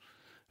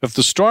 If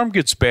the storm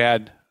gets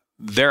bad,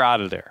 they're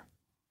out of there.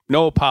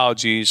 No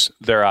apologies,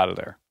 they're out of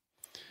there.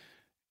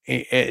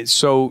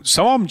 So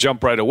some of them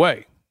jump right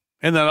away.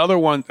 And then other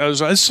one,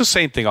 it's the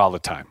same thing all the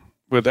time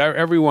with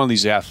every one of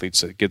these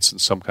athletes that gets in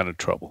some kind of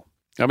trouble.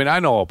 I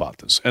know about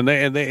this. And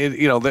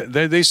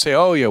they say,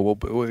 "Oh yeah, we'll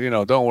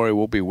don't worry,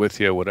 we'll be with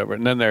you," whatever.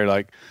 And then they're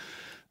like,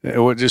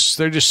 they're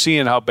just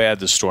seeing how bad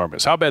the storm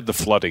is, how bad the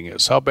flooding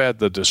is, how bad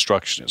the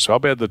destruction is, how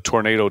bad the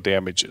tornado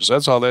damage is.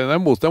 That's all.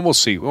 Then we'll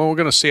see. Well, we're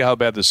going to see how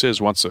bad this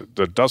is once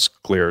the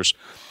dust clears,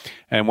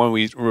 and when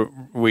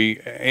we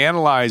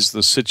analyze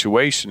the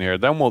situation here,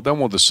 then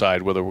we'll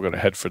decide whether we're going to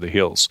head for the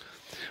hills.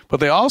 But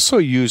they also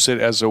use it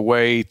as a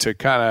way to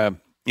kind of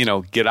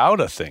get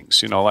out of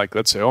things. Like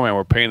let's say, "Oh man,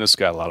 we're paying this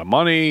guy a lot of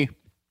money.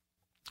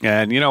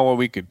 And what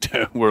we could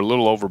do, we're a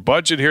little over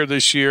budget here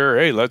this year.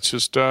 Hey, let's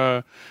just,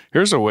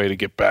 here's a way to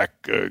get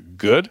back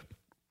good.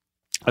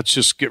 Let's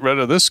just get rid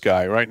of this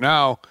guy right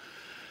now."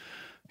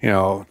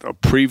 A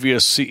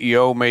previous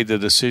CEO made the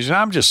decision.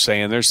 I'm just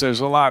saying there's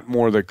a lot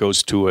more that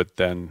goes to it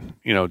than,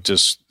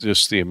 just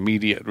the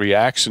immediate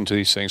reaction to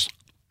these things.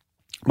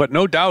 But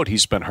no doubt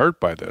he's been hurt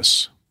by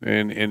this.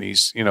 And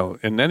he's,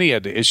 and then he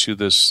had to issue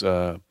this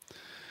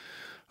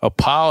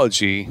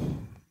apology,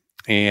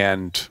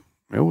 and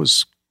it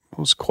was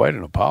quite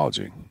an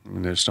apology.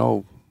 There's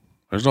no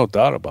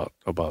doubt about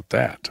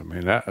that.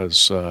 That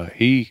was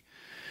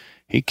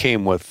he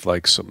came with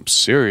like some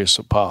serious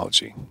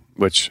apology,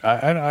 which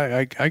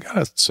I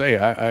gotta say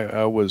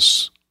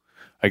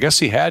I guess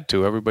he had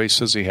to. Everybody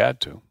says he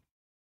had to.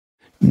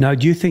 Now,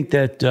 do you think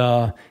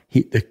that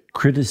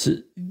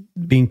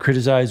being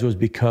criticized was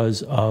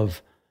because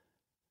of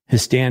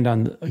his stand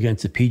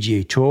against the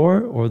PGA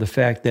Tour, or the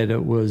fact that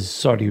it was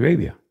Saudi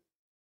Arabia?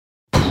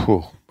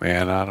 Oh,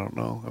 man, I don't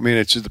know.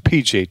 It's just the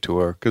PGA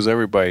Tour because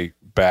everybody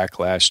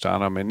backlashed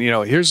on him. And,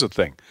 here's the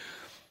thing.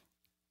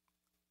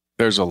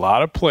 There's a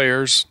lot of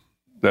players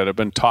that have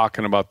been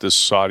talking about this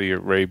Saudi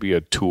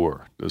Arabia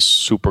tour, this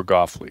Super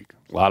Golf League.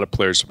 A lot of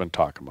players have been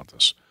talking about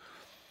this.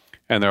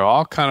 And they're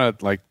all kind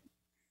of like,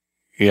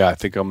 "Yeah, I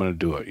think I'm going to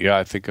do it. Yeah,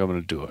 I think I'm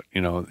going to do it."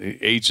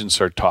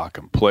 Agents are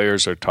talking.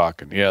 Players are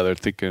talking. Yeah, they're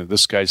thinking,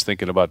 this guy's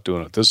thinking about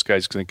doing it. This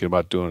guy's thinking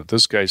about doing it.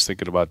 This guy's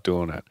thinking about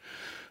doing it.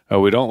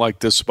 We don't like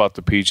this about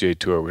the PGA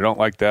Tour. We don't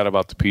like that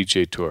about the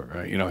PGA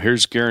Tour.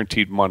 Here's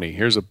guaranteed money.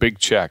 Here's a big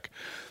check.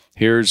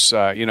 Here's,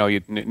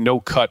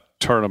 no-cut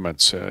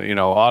tournaments,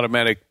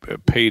 automatic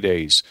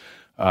paydays.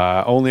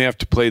 Only have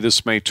to play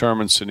this many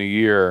tournaments in a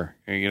year.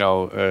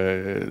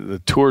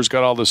 The tour's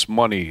got all this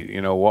money.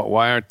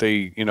 Why aren't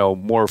they,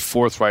 more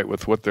forthright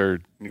with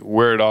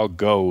where it all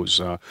goes?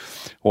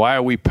 Why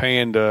are we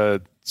paying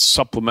to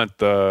supplement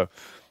the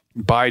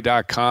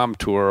Buy.com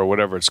tour or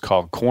whatever it's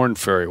called, Corn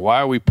Ferry.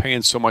 Why are we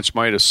paying so much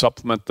money to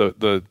supplement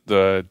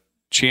the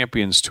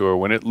Champions Tour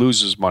when it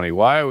loses money?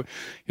 Why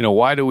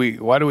do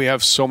we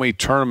have so many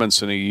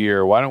tournaments in a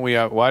year?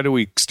 Why do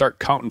we start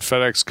counting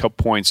FedEx Cup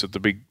points at the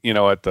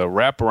at the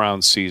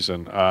wraparound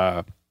season?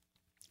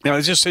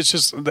 It's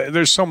just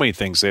there's so many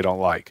things they don't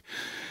like.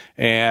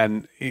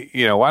 And,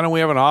 why don't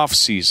we have an off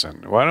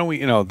season? Why don't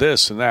we,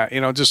 this and that,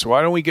 just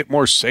why don't we get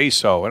more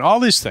say-so and all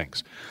these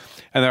things?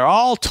 And they're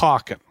all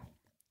talking.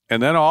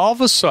 And then all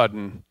of a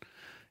sudden,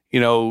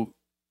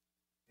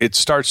 it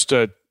starts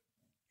to,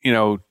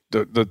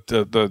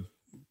 the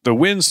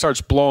wind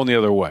starts blowing the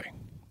other way.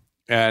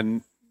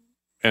 And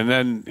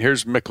then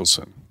here's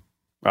Mickelson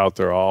out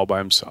there all by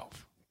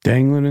himself.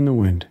 Dangling in the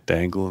wind.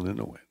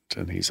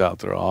 And he's out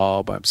there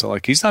all by himself.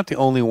 Like, he's not the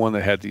only one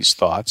that had these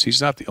thoughts.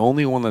 He's not the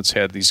only one that's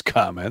had these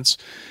comments,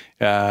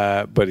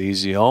 but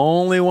he's the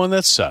only one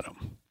that said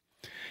them.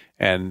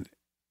 And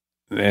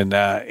when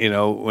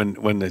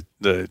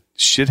the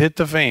shit hit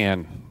the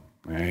fan,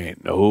 there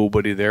ain't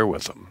nobody there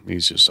with him.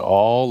 He's just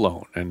all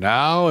alone. And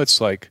now it's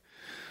like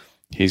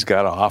he's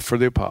got to offer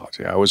the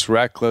apology. I was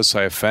reckless.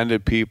 I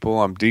offended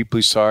people. I'm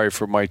deeply sorry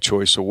for my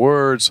choice of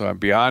words. I'm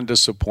beyond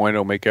disappointed.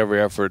 I'll make every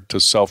effort to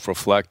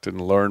self-reflect and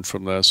learn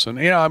from this. And,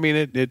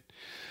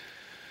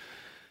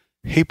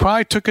 he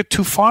probably took it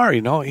too far,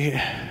 I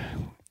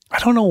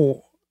don't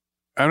know.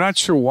 I'm not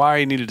sure why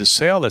he needed to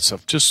say all that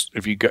stuff. Just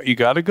if you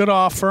got a good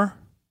offer,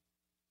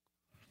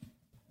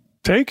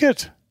 take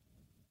it.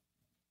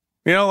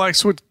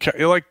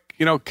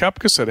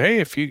 Koepka said, hey,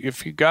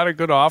 if you got a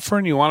good offer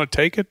and you want to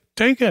take it,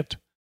 take it.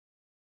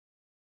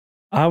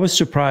 I was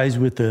surprised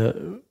with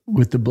the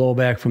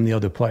blowback from the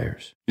other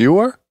players. You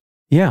were?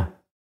 Yeah.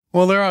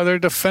 Well, they're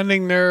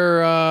defending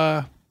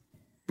their,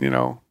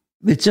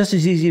 It's just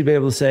as easy to be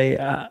able to say,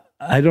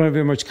 I don't have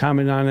very much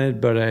comment on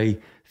it, but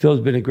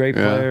Phil's been a great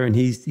player, and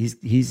he's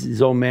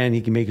his own man.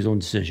 He can make his own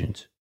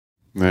decisions.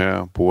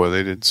 Yeah, boy,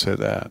 they didn't say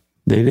that.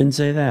 They didn't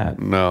say that.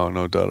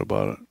 No doubt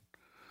about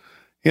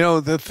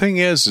it. The thing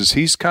is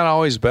he's kind of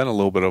always been a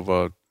little bit of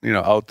a,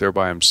 out there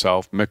by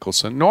himself.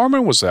 Mickelson.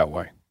 Norman was that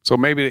way. So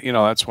maybe,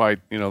 that's why,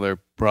 they're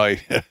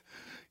probably,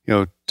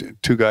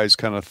 two guys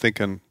kind of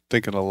thinking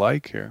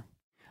alike here.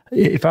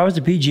 If I was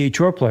a PGA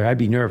Tour player, I'd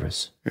be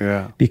nervous.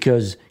 Yeah.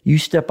 Because you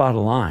step out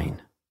of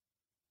line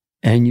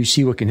and you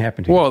see what can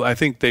happen to you. Well, I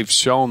think they've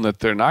shown that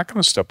they're not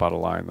going to step out of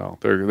line, though.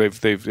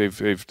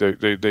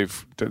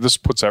 This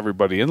puts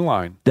everybody in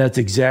line. That's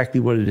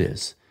exactly what it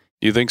is.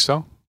 You think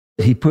so?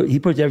 He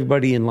puts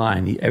everybody in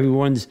line.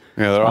 Everyone's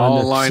they're on all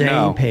the in line same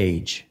now.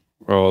 Page.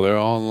 Oh, they're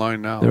all in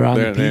line now. They're on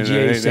the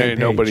PGA same page.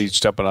 Nobody's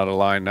stepping out of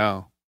line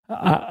now.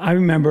 I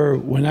remember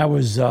when I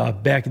was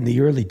back in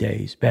the early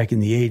days, back in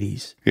the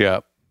 80s. Yeah.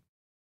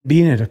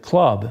 Being at a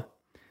club,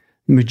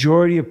 the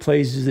majority of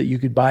places that you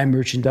could buy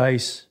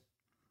merchandise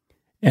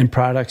and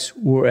products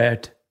were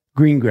at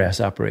green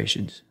grass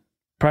operations,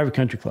 private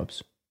country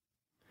clubs.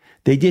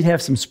 They did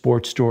have some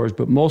sports stores,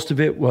 but most of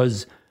it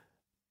was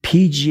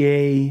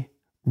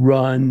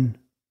PGA-run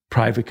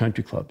private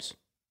country clubs.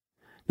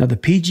 Now, the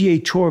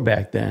PGA Tour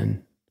back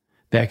then,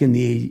 back in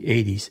the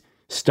 80s,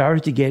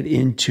 started to get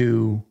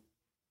into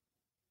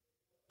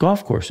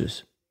golf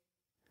courses.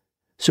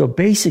 So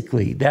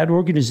basically, that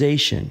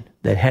organization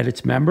that had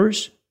its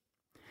members,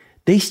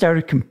 they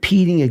started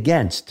competing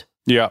against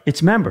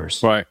its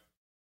members. Right.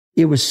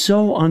 It was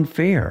so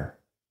unfair.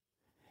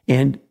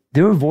 And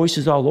there were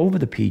voices all over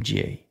the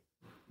PGA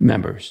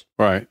members.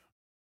 Right.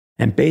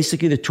 And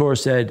basically the tour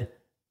said,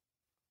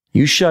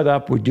 you shut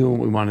up, we're doing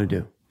what we want to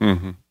do.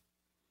 Mm-hmm.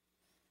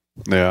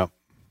 Yeah.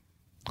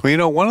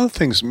 Well, one of the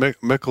things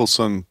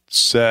Mickelson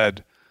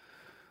said,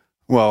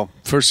 well,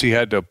 first he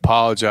had to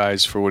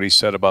apologize for what he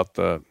said about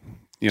the,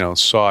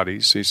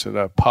 Saudis. He said,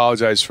 I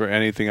apologize for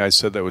anything I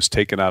said that was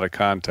taken out of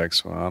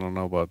context. Well, I don't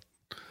know about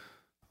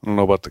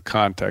the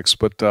context,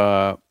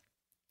 but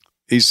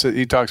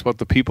he talks about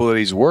the people that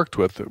he's worked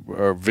with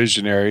are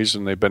visionaries,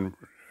 and they've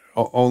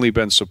only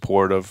been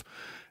supportive,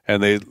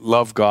 and they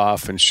love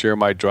golf and share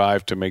my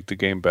drive to make the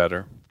game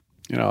better.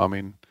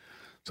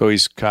 So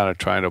he's kind of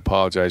trying to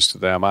apologize to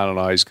them. I don't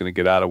know how he's going to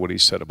get out of what he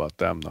said about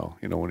them, though.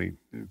 When he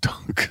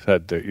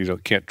said,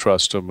 can't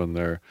trust them and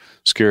they're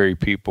scary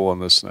people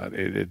and this and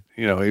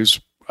that.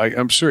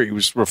 I'm sure he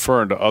was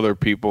referring to other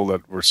people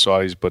that were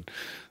Saudis, but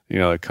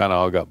they kind of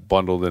all got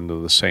bundled into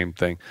the same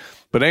thing.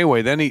 But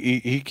anyway, then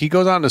he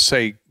goes on to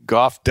say,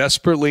 golf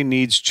desperately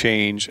needs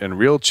change, and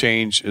real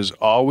change is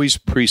always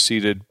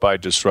preceded by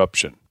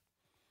disruption.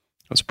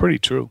 That's pretty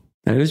true.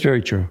 That is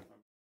very true.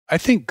 I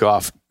think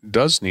golf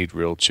does need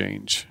real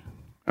change.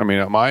 In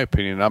my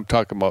opinion, I'm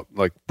talking about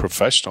like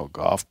professional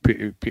golf.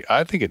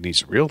 I think it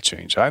needs real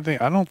change. I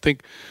don't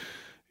think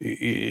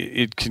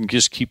it can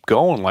just keep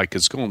going like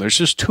it's going. There's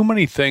just too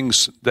many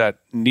things that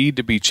need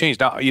to be changed.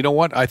 Now, you know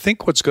what? I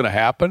think what's going to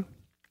happen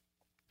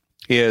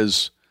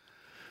is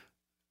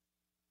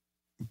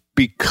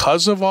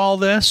because of all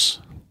this,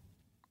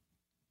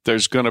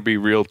 there's going to be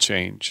real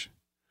change.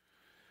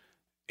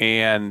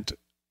 And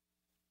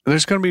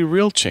there's going to be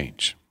real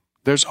change.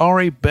 There's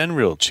already been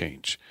real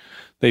change.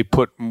 They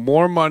put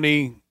more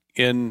money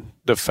in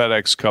the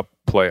FedEx Cup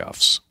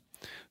playoffs.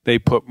 They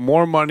put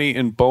more money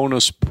in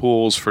bonus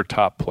pools for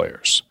top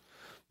players.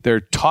 They're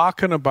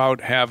talking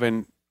about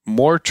having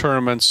more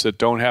tournaments that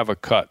don't have a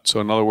cut. So,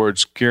 in other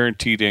words,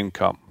 guaranteed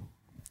income.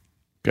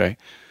 Okay.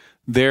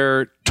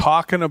 They're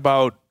talking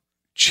about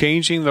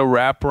changing the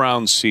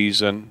wraparound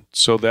season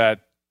so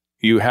that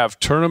you have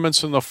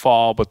tournaments in the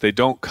fall, but they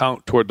don't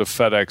count toward the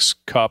FedEx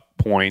Cup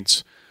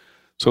points,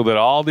 so that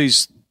all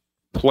these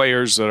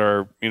players that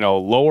are,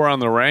 lower on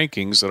the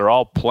rankings that are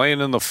all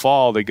playing in the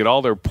fall, they get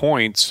all their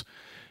points.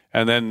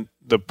 And then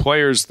the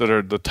players that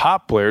are the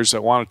top players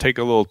that want to take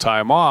a little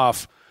time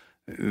off,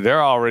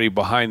 they're already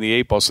behind the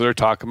eight ball. So they're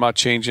talking about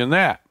changing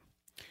that.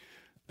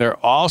 They're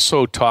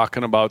also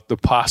talking about the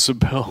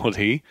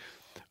possibility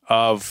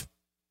of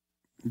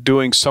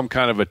doing some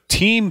kind of a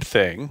team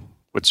thing,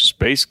 which is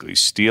basically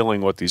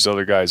stealing what these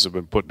other guys have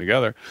been putting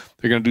together.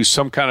 They're going to do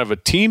some kind of a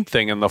team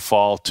thing in the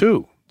fall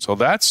too. So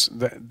that's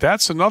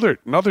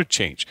another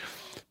change.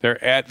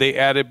 They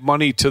added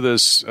money to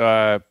this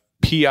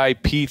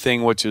PIP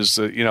thing, which is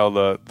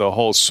the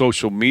whole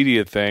social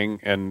media thing,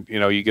 and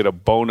you get a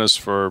bonus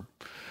for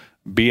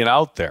being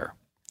out there.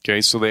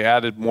 Okay, so they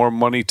added more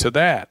money to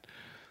that.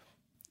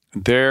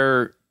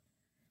 They're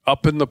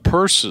up in the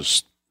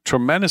purses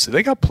tremendously.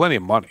 They got plenty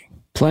of money.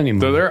 Plenty of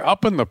money. They're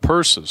up in the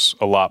purses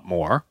a lot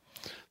more.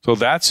 So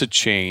that's a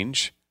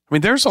change. I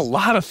mean, there's a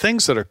lot of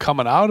things that are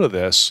coming out of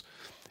this,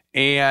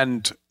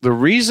 and the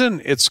reason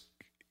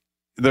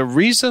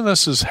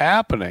this is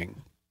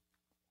happening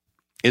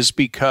is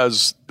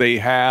because they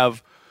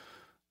have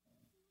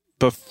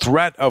the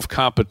threat of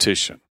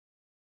competition.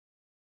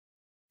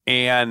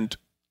 And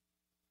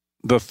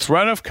the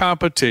threat of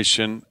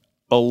competition,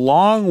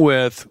 along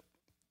with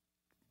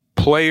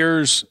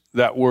players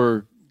that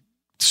were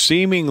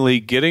seemingly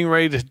getting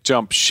ready to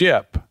jump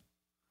ship,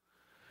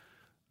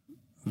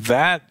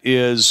 that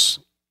is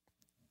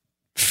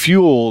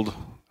fueled,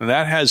 and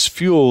that has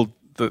fueled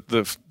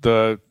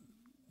the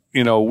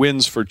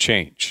wins for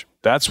change.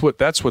 That's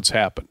what's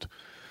happened.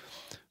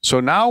 So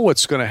now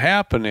what's going to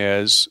happen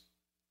is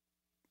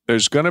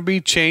there's going to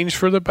be change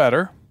for the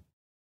better,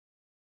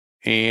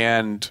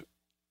 and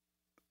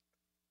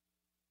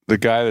the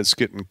guy that's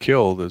getting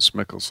killed is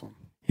Mickelson.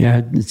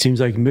 Yeah, it seems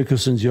like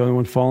Mickelson's the only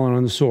one falling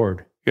on the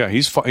sword. Yeah,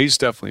 he's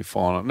definitely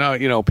fallen on.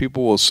 Now,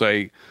 people will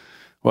say,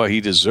 well,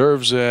 he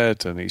deserves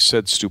it, and he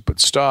said stupid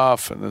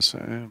stuff, and this,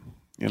 yeah,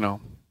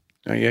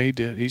 he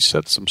did. He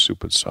said some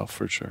stupid stuff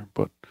for sure,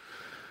 but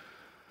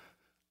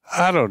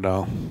I don't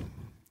know.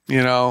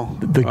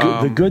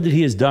 The good that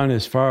he has done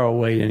is far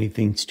away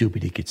anything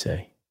stupid he could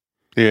say.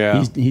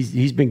 Yeah,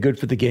 he's been good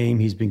for the game.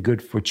 He's been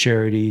good for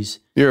charities.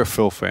 You're a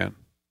Phil fan.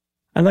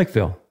 I like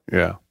Phil.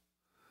 Yeah,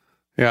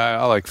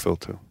 I like Phil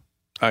too.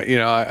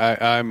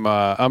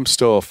 I'm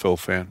still a Phil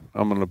fan.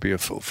 I'm going to be a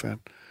Phil fan.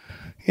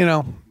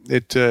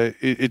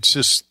 It's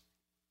just,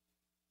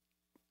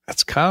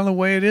 that's kind of the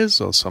way it is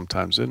though.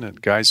 Sometimes, isn't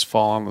it? Guys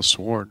fall on the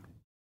sword.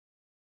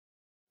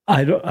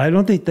 I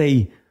don't think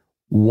they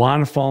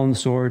want to fall on the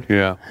sword.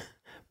 Yeah,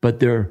 but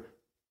they're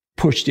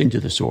pushed into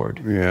the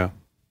sword. Yeah,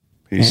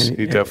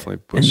 he definitely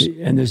pushed.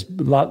 And there's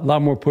a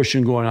lot more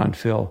pushing going on,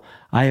 Phil.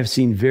 I have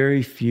seen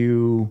very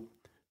few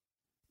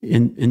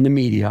in the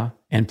media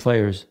and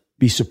players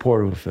be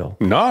supportive of Phil.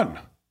 None.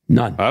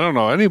 I don't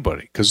know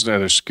anybody because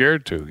they're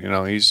scared to.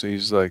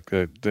 He's like,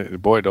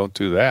 boy, don't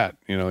do that.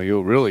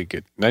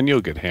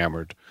 You'll get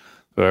hammered.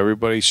 So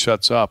everybody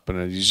shuts up,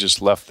 and he's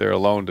just left there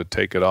alone to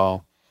take it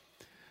all.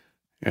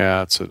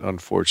 Yeah, it's an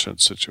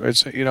unfortunate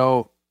situation.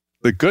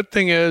 The good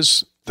thing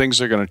is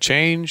things are going to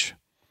change.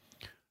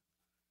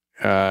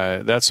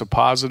 That's a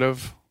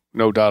positive,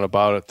 no doubt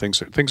about it.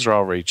 Things are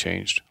already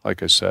changed,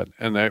 like I said,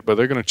 but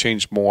they're going to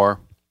change more.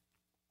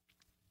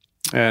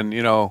 And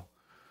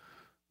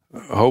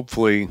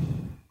hopefully,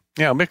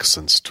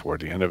 Mickelson's toward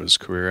the end of his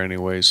career,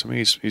 anyways. I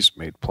mean, he's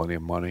made plenty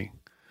of money.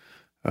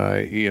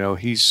 He'll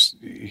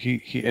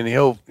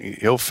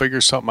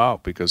figure something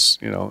out because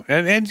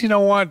and you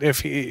know what,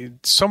 if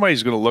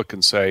somebody's going to look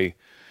and say,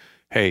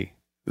 hey,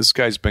 this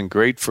guy's been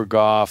great for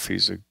golf.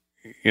 He's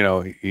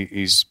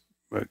he's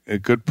a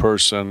good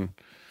person,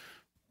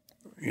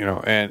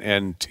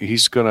 and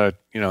he's gonna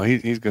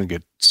he's gonna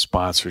get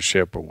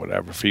sponsorship or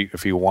whatever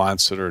if he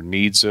wants it or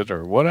needs it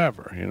or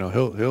whatever.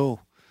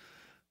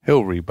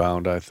 He'll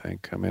rebound. I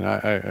think. I mean, I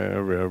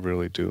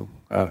really do.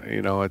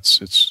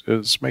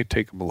 It may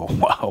take him a little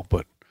while,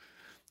 but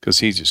because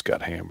he just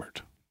got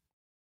hammered.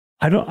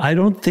 I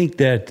don't think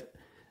that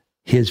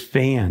his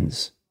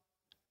fans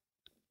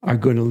are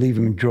going to leave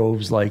him in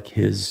droves like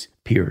his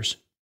peers.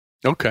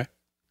 Okay,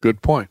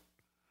 good point.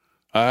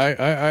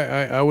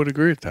 I would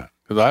agree with that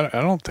because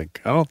I don't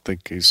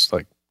think he's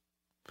like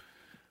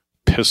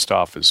pissed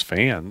off his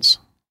fans.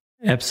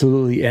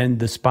 Absolutely, and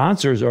the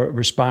sponsors are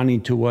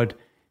responding to what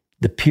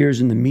the peers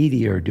in the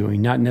media are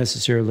doing, not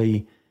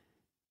necessarily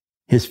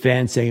his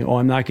fans saying, "Oh,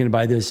 I'm not going to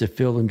buy this if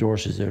Phil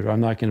endorses it," or "I'm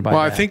not going to buy."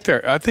 Well,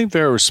 that. I think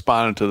they're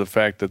responding to the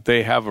fact that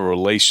they have a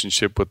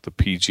relationship with the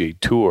PGA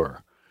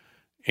Tour,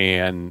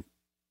 and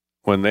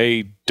when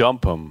they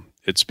dump him,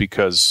 it's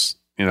because,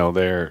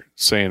 they're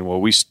saying,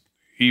 well,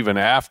 even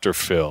after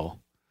Phil,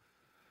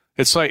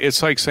 it's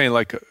like saying,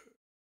 like,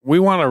 we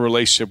want a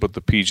relationship with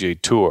the PGA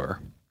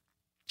Tour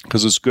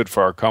because it's good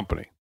for our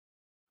company.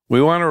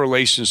 We want a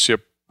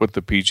relationship with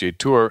the PGA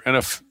Tour. And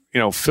if,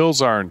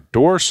 Phil's our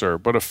endorser,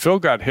 but if Phil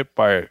got hit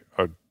by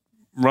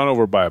run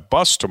over by a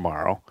bus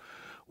tomorrow,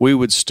 we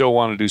would still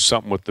want to do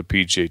something with the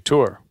PGA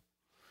Tour.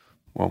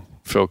 Well,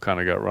 Phil kind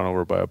of got run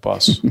over by a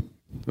bus.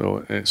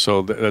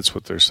 So that's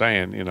what they're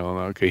saying,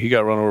 okay, he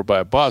got run over by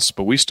a bus,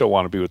 but we still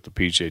want to be with the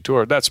PGA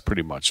Tour. That's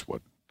pretty much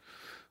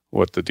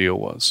what the deal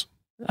was.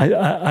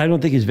 I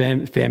don't think his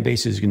fan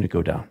base is going to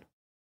go down.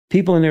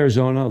 People in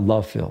Arizona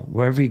love Phil.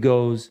 Wherever he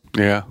goes,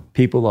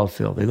 people love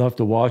Phil. They love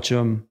to watch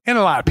him. And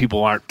a lot of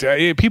people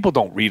people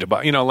don't read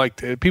about,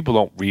 people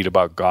don't read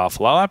about golf.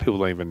 A lot of people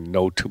don't even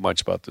know too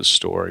much about this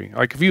story.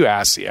 Like if you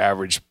ask the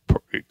average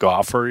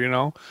golfer,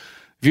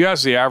 if you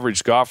ask the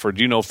average golfer,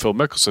 do you know Phil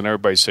Mickelson?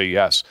 Everybody say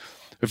yes.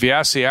 If you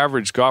ask the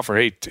average golfer,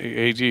 hey,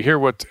 do you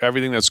hear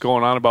everything that's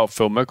going on about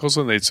Phil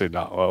Mickelson? They'd say,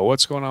 no. Well,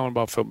 what's going on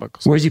about Phil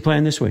Mickelson? Where's he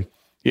playing this week?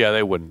 Yeah,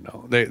 they wouldn't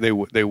know.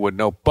 They wouldn't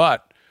know,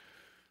 but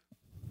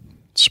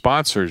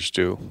sponsors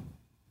do.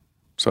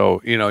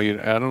 So I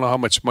don't know how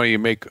much money you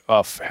make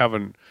off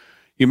having.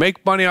 You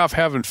make money off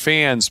having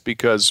fans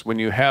because when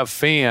you have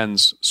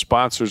fans,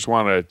 sponsors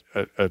want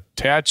to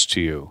attach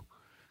to you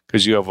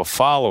because you have a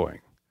following.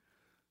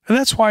 And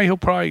that's why he'll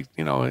probably,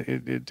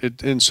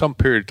 in some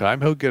period of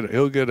time, he'll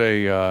get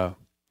a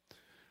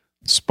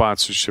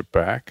sponsorship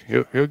back.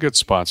 He'll get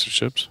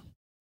sponsorships.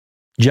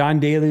 John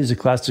Daly is a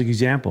classic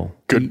example.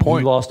 Good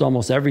point. He lost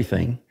almost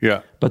everything.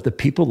 Yeah, but the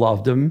people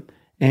loved him,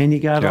 and he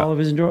got a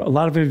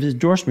lot of his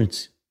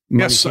endorsements.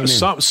 Yes,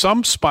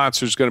 some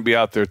sponsors going to be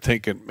out there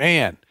thinking,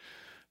 man,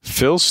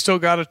 Phil's still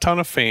got a ton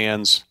of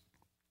fans.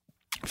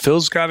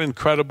 Phil's got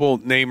incredible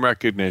name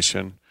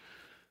recognition.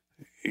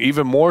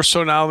 Even more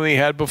so now than he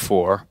had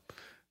before.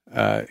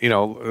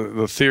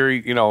 The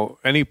theory,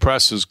 any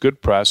press is good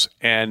press.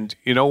 And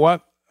you know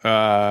what?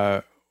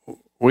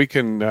 We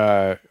can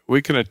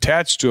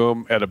attach to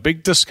him at a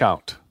big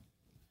discount.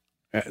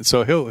 And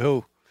so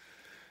he'll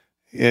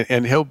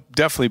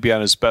definitely be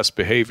on his best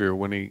behavior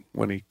when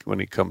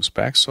he comes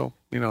back. So,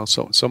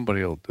 so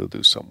somebody will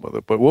do something with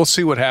it. But we'll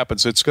see what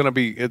happens. It's going to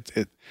be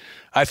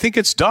I think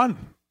it's done.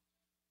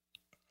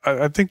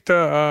 I think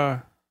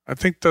the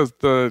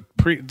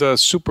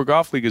Super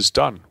Golf League is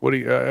done.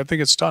 I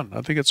think it's done.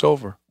 I think it's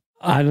over.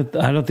 I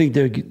don't think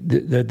they're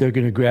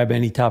going to grab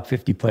any top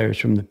 50 players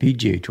from the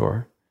PGA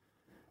Tour.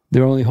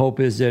 Their only hope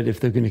is that if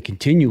they're going to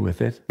continue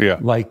with it,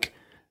 like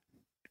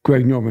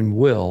Greg Norman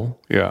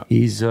will,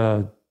 he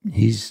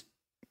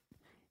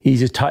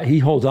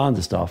holds on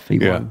to stuff.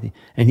 And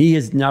he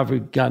has never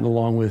gotten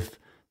along with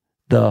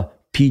the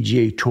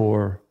PGA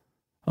Tour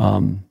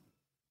in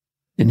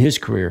his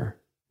career.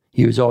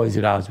 He was always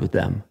at odds with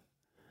them.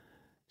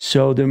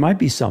 So there might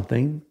be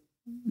something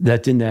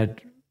that's in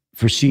that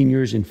for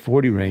seniors in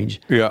 40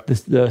 range. Yeah.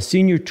 The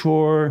senior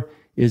tour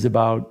is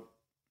about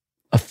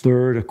a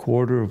third, a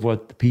quarter of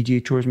what the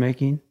PGA Tour is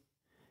making.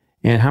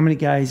 And how many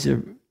guys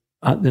are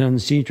on the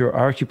senior tour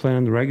are actually playing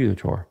on the regular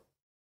tour?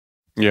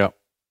 Yeah.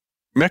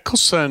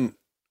 Mickelson,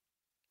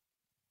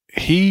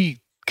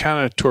 he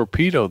kind of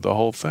torpedoed the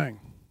whole thing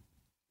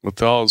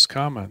with all his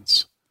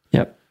comments.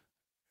 Yep.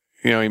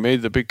 He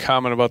made the big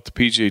comment about the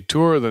PGA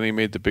Tour, then he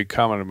made the big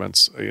comment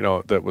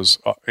about, that was,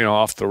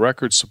 off the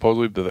record,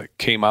 supposedly, that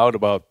came out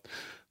about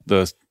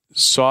the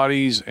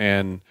Saudis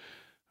and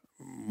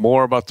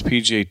more about the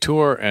PGA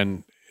Tour,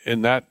 and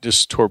that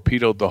just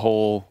torpedoed the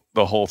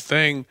whole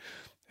thing.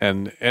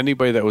 And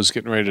anybody that was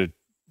getting ready to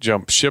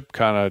jump ship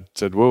kind of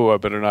said, whoa, I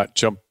better not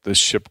jump this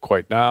ship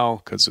quite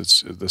now because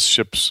the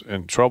ship's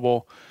in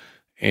trouble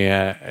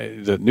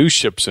and the new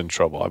ship's in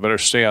trouble. I better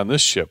stay on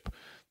this ship.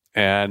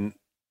 And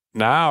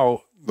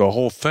now the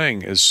whole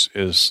thing is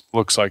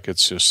looks like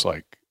it's just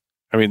like,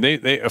 they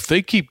if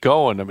they keep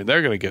going,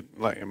 they're going to get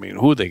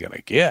who are they going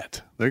to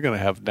get? They're going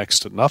to have next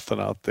to nothing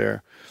out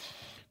there.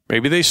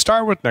 Maybe they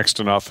start with next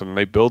to nothing and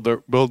they build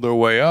their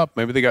way up.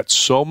 Maybe they got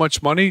so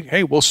much money.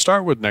 Hey, we'll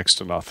start with next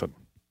to nothing.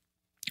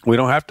 We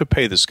don't have to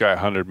pay this guy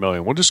 $100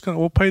 million.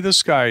 We'll pay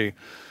this guy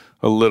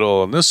a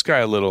little and this guy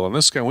a little and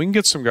this guy. We can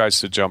get some guys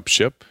to jump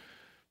ship.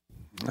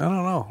 I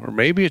don't know. Or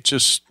maybe it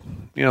just,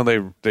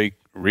 they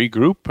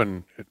regroup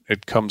and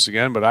it comes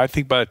again. But I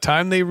think by the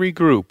time they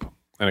regroup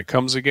and it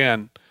comes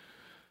again,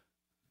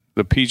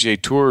 the PGA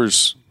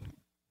Tour's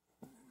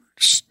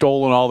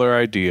stolen all their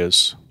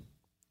ideas.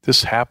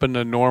 This happened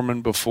to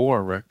Norman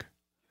before, Rick.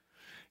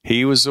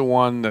 He was the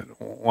one that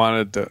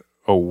wanted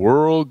a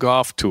world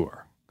golf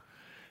tour.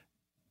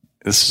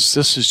 This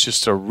is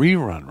just a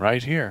rerun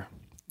right here.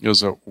 It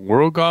was a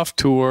world golf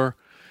tour,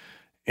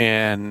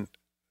 and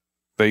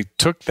they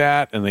took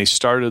that and they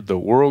started the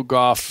world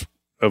golf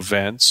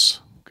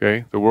events,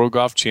 okay, the World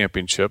Golf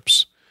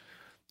Championships,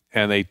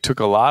 and they took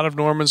a lot of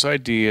Norman's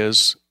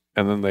ideas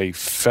and then they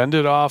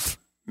fended off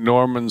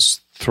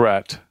Norman's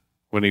threat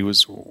when he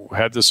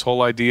had this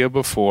whole idea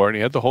before, and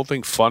he had the whole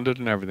thing funded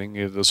and everything.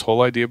 He had this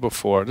whole idea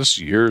before. This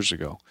is years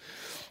ago.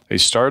 They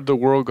started the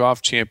World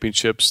Golf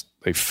Championships.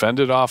 They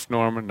fended off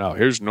Norman. Now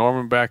here's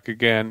Norman back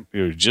again.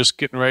 You're just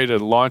getting ready to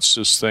launch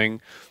this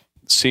thing.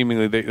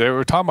 Seemingly, they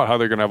were talking about how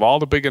they're going to have all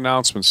the big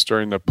announcements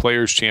during the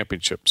Players'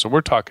 Championship. So we're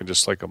talking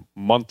just like a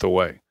month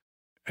away.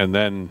 And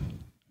then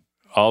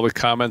all the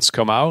comments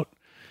come out.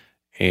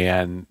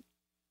 And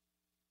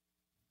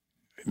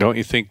don't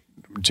you think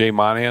Jay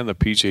Monahan, the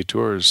PGA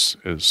Tour, is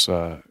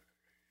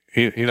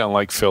he doesn't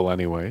like Phil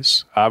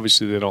anyways.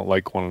 Obviously, they don't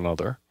like one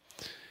another.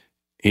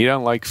 He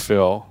doesn't like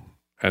Phil.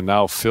 And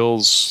now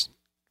Phil's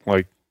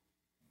like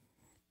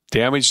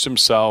damaged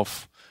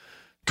himself,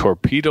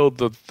 torpedoed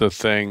the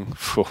thing.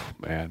 Oh,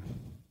 man,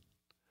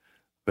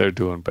 they're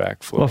doing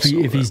backflips.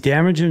 Well, if he's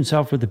damaged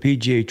himself with the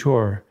PGA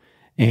Tour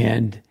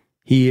and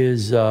he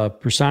is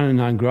persona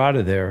non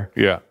grata there,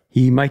 yeah,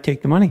 he might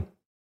take the money.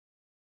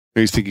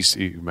 You think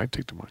he might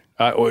take the money?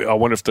 I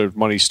wonder if the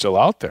money's still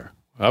out there.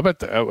 I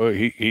bet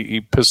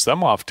he pissed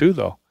them off too,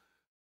 though.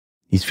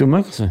 He's Phil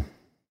Mickelson.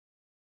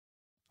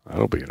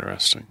 That'll be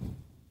interesting.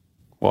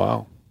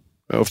 Wow.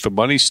 If the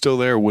money's still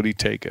there, would he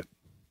take it?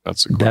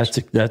 That's a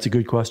question. That's a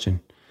good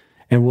question.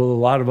 And will a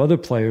lot of other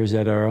players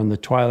that are on the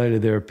twilight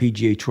of their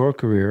PGA Tour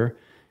career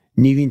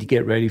needing to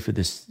get ready for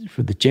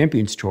the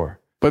Champions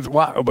Tour? But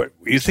wow, but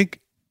you think?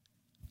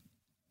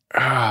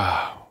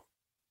 I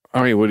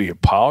mean, would he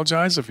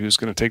apologize if he was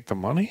going to take the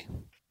money?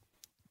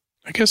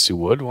 I guess he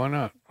would. Why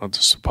not? I'll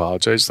just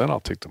apologize, then I'll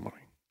take the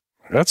money.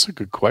 That's a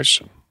good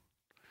question.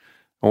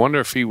 I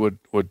wonder if he would.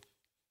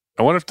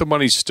 I wonder if the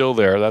money's still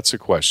there. That's a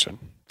question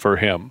for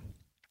him.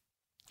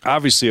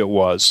 Obviously, it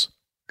was.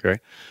 Okay.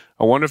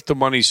 I wonder if the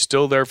money's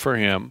still there for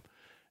him.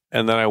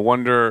 And then I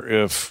wonder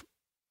if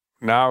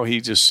now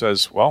he just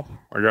says, well,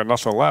 I got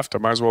nothing left. I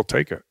might as well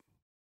take it.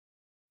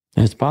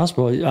 It's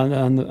possible.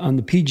 On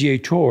the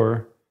PGA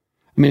Tour,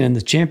 I mean, on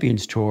the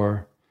Champions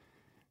Tour,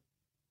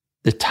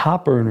 the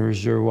top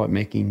earners are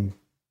making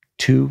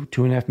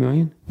 $2.5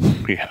 million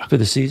for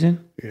the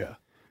season? Yeah.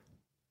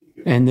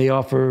 And they're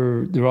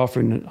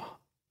offering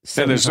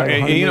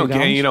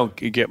you don't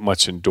get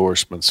much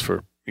endorsements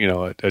for,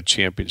 a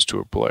Champions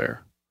Tour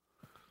player.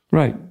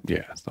 Right.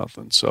 Yeah, it's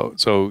nothing. So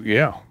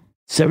yeah.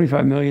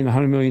 $75 million,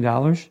 $100 million?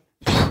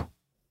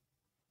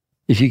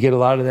 If you get a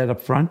lot of that up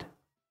front?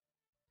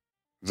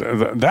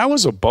 That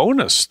was a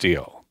bonus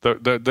deal.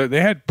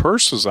 They had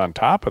purses on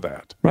top of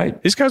that.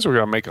 Right. These guys were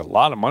going to make a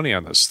lot of money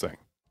on this thing.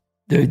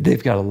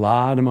 They've got a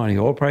lot of money.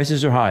 Oil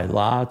prices are high.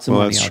 Lots of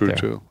money out there. That's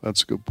true, too.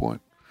 That's a good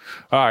point.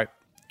 All right.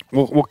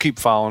 We'll keep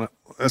following it.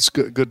 That's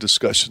good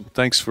discussion.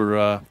 Thanks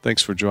for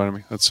joining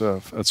me.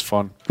 That's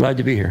fun. Glad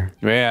to be here.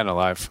 Man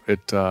alive.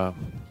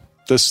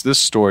 This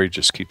story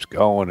just keeps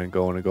going and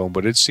going and going,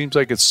 but it seems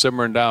like it's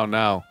simmering down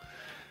now.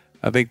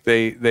 I think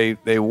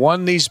they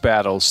won these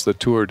battles. The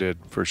Tour did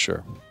for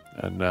sure,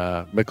 and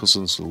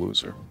Mickelson's the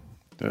loser.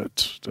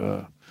 It's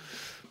kind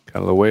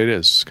of the way it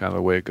is. Kind of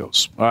the way it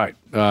goes. All right,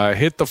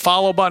 hit the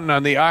follow button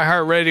on the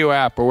iHeartRadio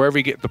app or wherever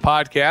you get the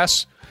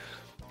podcasts,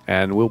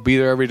 and we'll be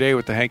there every day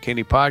with the Hank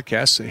Haney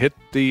podcast.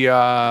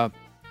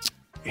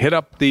 Hit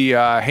up the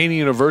Haney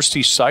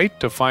University site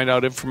to find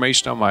out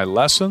information on my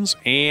lessons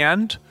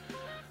and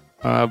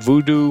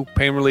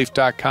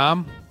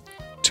VoodooPainRelief.com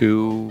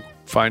to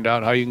find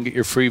out how you can get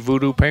your free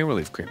Voodoo Pain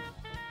Relief Cream.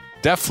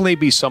 Definitely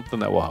be something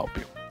that will help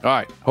you. All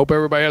right. Hope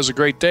everybody has a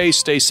great day.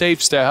 Stay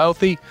safe, stay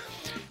healthy,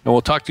 and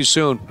we'll talk to you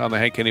soon on the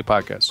Hank Haney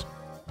Podcast.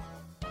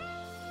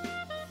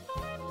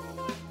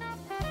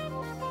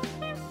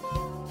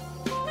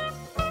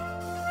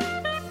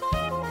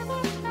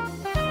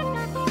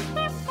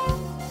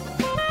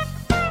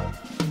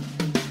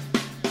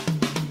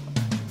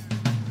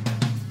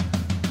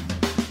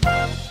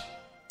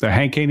 The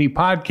Hank Haney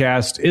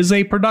Podcast is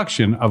a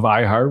production of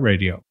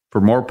iHeartRadio. For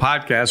more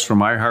podcasts from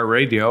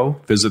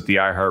iHeartRadio, visit the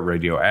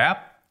iHeartRadio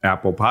app,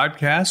 Apple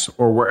Podcasts,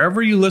 or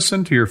wherever you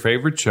listen to your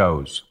favorite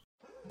shows.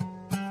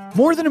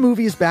 More Than a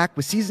Movie is back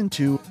with Season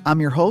 2. I'm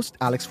your host,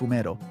 Alex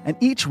Fumero, and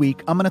each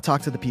week I'm going to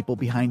talk to the people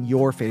behind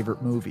your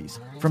favorite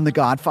movies. From The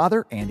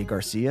Godfather, Andy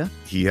Garcia.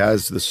 He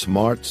has the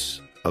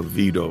smarts of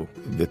Vito,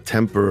 the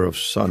temper of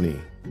Sonny,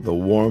 the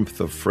warmth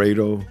of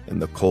Fredo,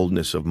 and the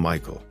coldness of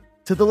Michael.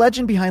 To the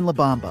legend behind La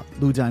Bamba,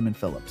 Lou Diamond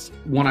Phillips.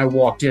 When I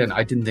walked in,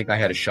 I didn't think I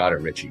had a shot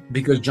at Richie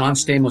because John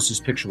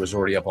Stamos' picture was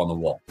already up on the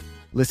wall.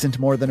 Listen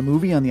to More Than a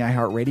Movie on the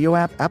iHeartRadio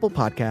app, Apple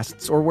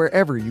Podcasts, or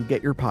wherever you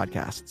get your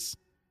podcasts.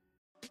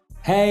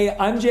 Hey,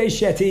 I'm Jay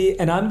Shetty,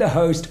 and I'm the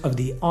host of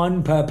the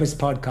On Purpose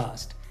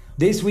podcast.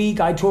 This week,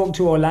 I talked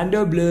to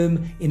Orlando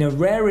Bloom in a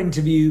rare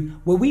interview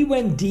where we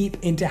went deep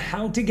into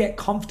how to get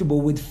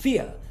comfortable with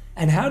fear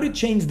and how to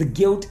change the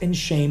guilt and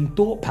shame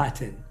thought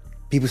pattern.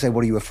 People say,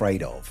 what are you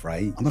afraid of,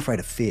 right? I'm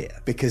afraid of fear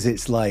because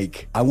it's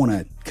like I want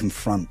to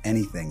confront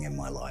anything in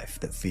my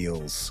life that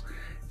feels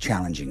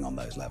challenging on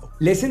those levels.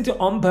 Listen to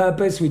On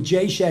Purpose with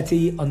Jay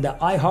Shetty on the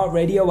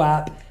iHeartRadio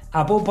app,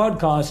 Apple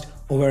Podcast,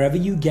 or wherever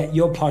you get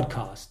your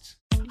podcasts.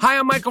 Hi,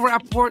 I'm Michael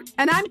Rappaport.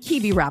 And I'm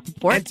Kibi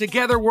Rappaport. And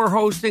together we're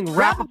hosting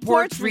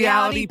Rappaport's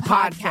Reality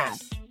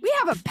Podcast. We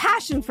We have a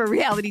passion for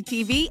reality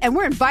TV, and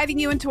we're inviting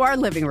you into our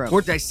living room.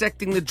 We're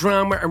dissecting the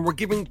drama, and we're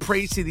giving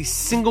praise to the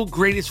single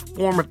greatest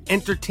form of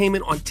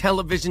entertainment on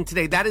television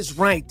today. That is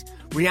right.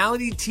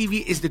 Reality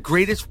TV is the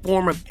greatest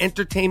form of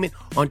entertainment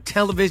on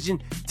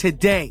television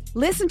today.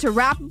 Listen to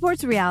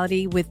Rappaport's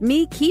Reality with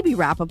me, Kibi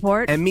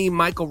Rappaport. And me,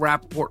 Michael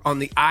Rappaport, on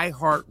the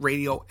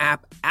iHeartRadio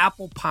app,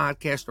 Apple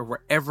Podcast, or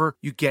wherever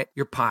you get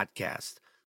your podcast.